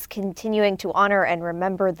Angeles continuing to honor and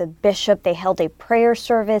remember the bishop. They held a prayer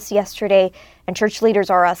service yesterday, and church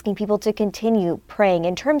leaders are asking people to continue praying.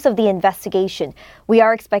 In terms of the investigation, we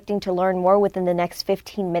are expecting to learn more within the next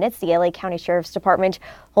 15 minutes. The LA County Sheriff's Department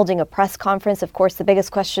holding a press conference. Of course, the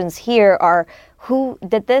biggest questions here are who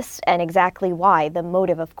did this and exactly why. The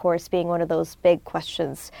motive, of course, being one of those big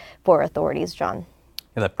questions for authorities, John.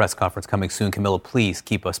 Yeah, that press conference coming soon. Camilla, please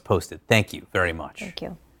keep us posted. Thank you very much. Thank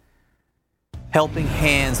you. Helping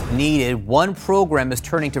hands needed. One program is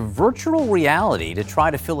turning to virtual reality to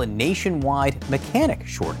try to fill a nationwide mechanic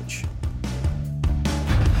shortage.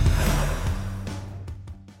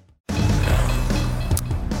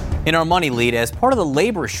 In our money lead, as part of the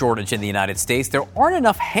labor shortage in the United States, there aren't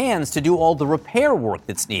enough hands to do all the repair work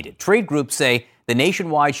that's needed. Trade groups say the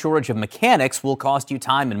nationwide shortage of mechanics will cost you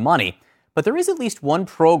time and money. But there is at least one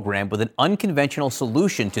program with an unconventional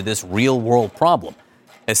solution to this real-world problem.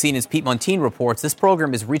 As CNN's Pete Montine reports, this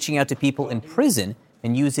program is reaching out to people in prison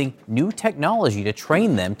and using new technology to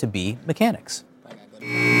train them to be mechanics.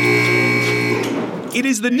 It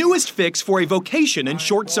is the newest fix for a vocation in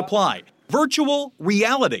short supply, virtual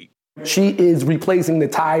reality. She is replacing the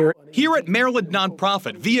tire. Here at Maryland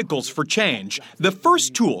nonprofit Vehicles for Change, the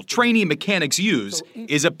first tool trainee mechanics use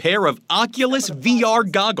is a pair of Oculus VR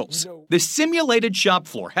goggles. The simulated shop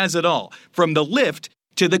floor has it all, from the lift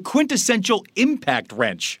to the quintessential impact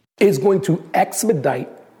wrench. It's going to expedite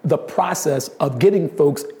the process of getting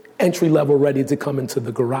folks entry-level ready to come into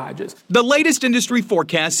the garages. The latest industry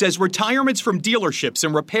forecast says retirements from dealerships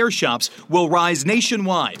and repair shops will rise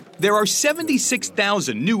nationwide. There are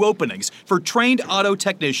 76,000 new openings for trained auto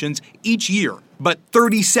technicians each year, but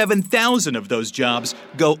 37,000 of those jobs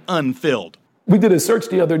go unfilled. We did a search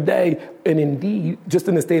the other day, and Indeed, just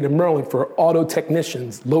in the state of Maryland, for auto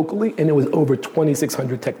technicians locally, and it was over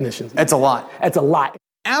 2,600 technicians. That's a lot. That's a lot.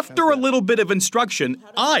 After a little bit of instruction,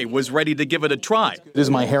 I was ready to give it a try.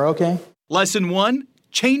 Is my hair okay? Lesson 1,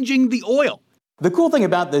 changing the oil. The cool thing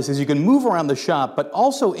about this is you can move around the shop, but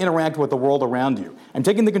also interact with the world around you. I'm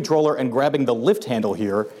taking the controller and grabbing the lift handle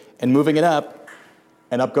here and moving it up,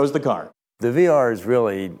 and up goes the car. The VR is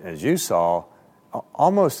really, as you saw,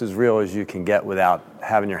 almost as real as you can get without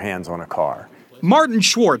having your hands on a car. Martin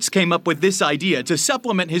Schwartz came up with this idea to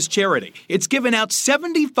supplement his charity. It's given out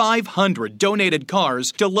 7,500 donated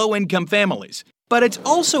cars to low-income families. But it's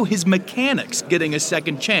also his mechanics getting a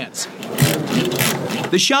second chance.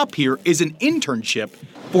 The shop here is an internship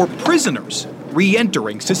for prisoners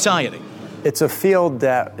re-entering society. It's a field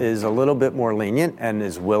that is a little bit more lenient and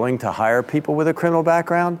is willing to hire people with a criminal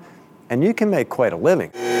background, and you can make quite a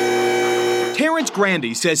living. Terrence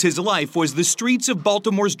Grandy says his life was the streets of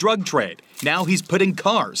Baltimore's drug trade. Now he's putting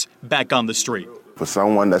cars back on the street. For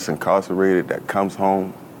someone that's incarcerated that comes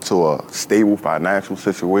home to a stable financial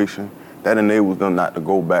situation, that enables them not to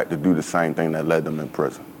go back to do the same thing that led them in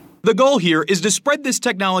prison. The goal here is to spread this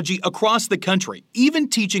technology across the country, even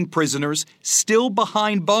teaching prisoners still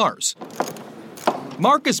behind bars.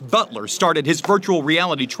 Marcus Butler started his virtual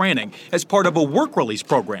reality training as part of a work release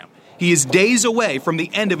program. He is days away from the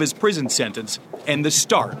end of his prison sentence and the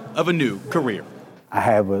start of a new career. I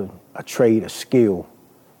have a trade, a skill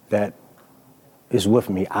that is with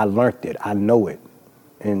me. I learned it. I know it.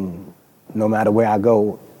 And no matter where I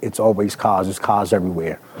go, it's always cars. There's cars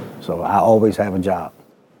everywhere. So I always have a job.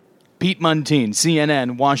 Pete Montine,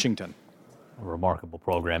 CNN, Washington. A remarkable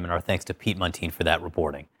program, and our thanks to Pete Montine for that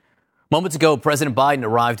reporting. Moments ago, President Biden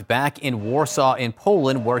arrived back in Warsaw in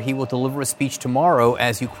Poland, where he will deliver a speech tomorrow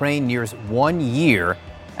as Ukraine nears 1 year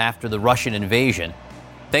after the Russian invasion.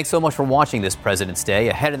 Thanks so much for watching this President's Day.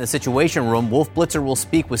 Ahead in the Situation Room, Wolf Blitzer will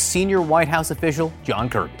speak with senior White House official John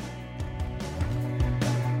Kirby.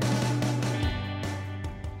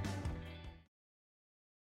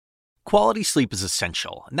 Quality sleep is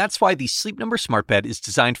essential, and that's why the Sleep Number Smart Bed is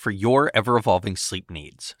designed for your ever-evolving sleep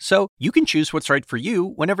needs. So you can choose what's right for you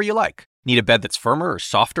whenever you like. Need a bed that's firmer or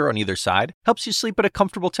softer on either side? Helps you sleep at a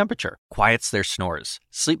comfortable temperature. Quiets their snores.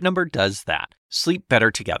 Sleep Number does that. Sleep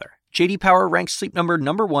better together. J.D. Power ranks Sleep Number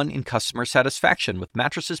 #1 in customer satisfaction with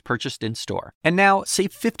mattresses purchased in-store. And now,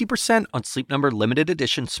 save 50% on Sleep Number Limited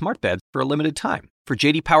Edition Smart Beds for a limited time. For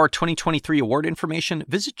J.D. Power 2023 award information,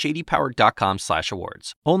 visit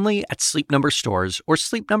jdpower.com/awards. Only at Sleep Number stores or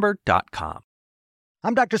sleepnumber.com.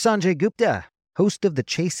 I'm Dr. Sanjay Gupta, host of the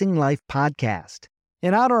Chasing Life podcast.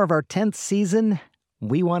 In honor of our 10th season,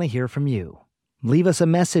 we want to hear from you. Leave us a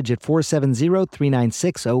message at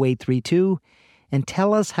 470-396-0832 and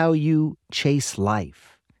tell us how you chase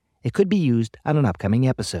life. It could be used on an upcoming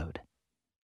episode.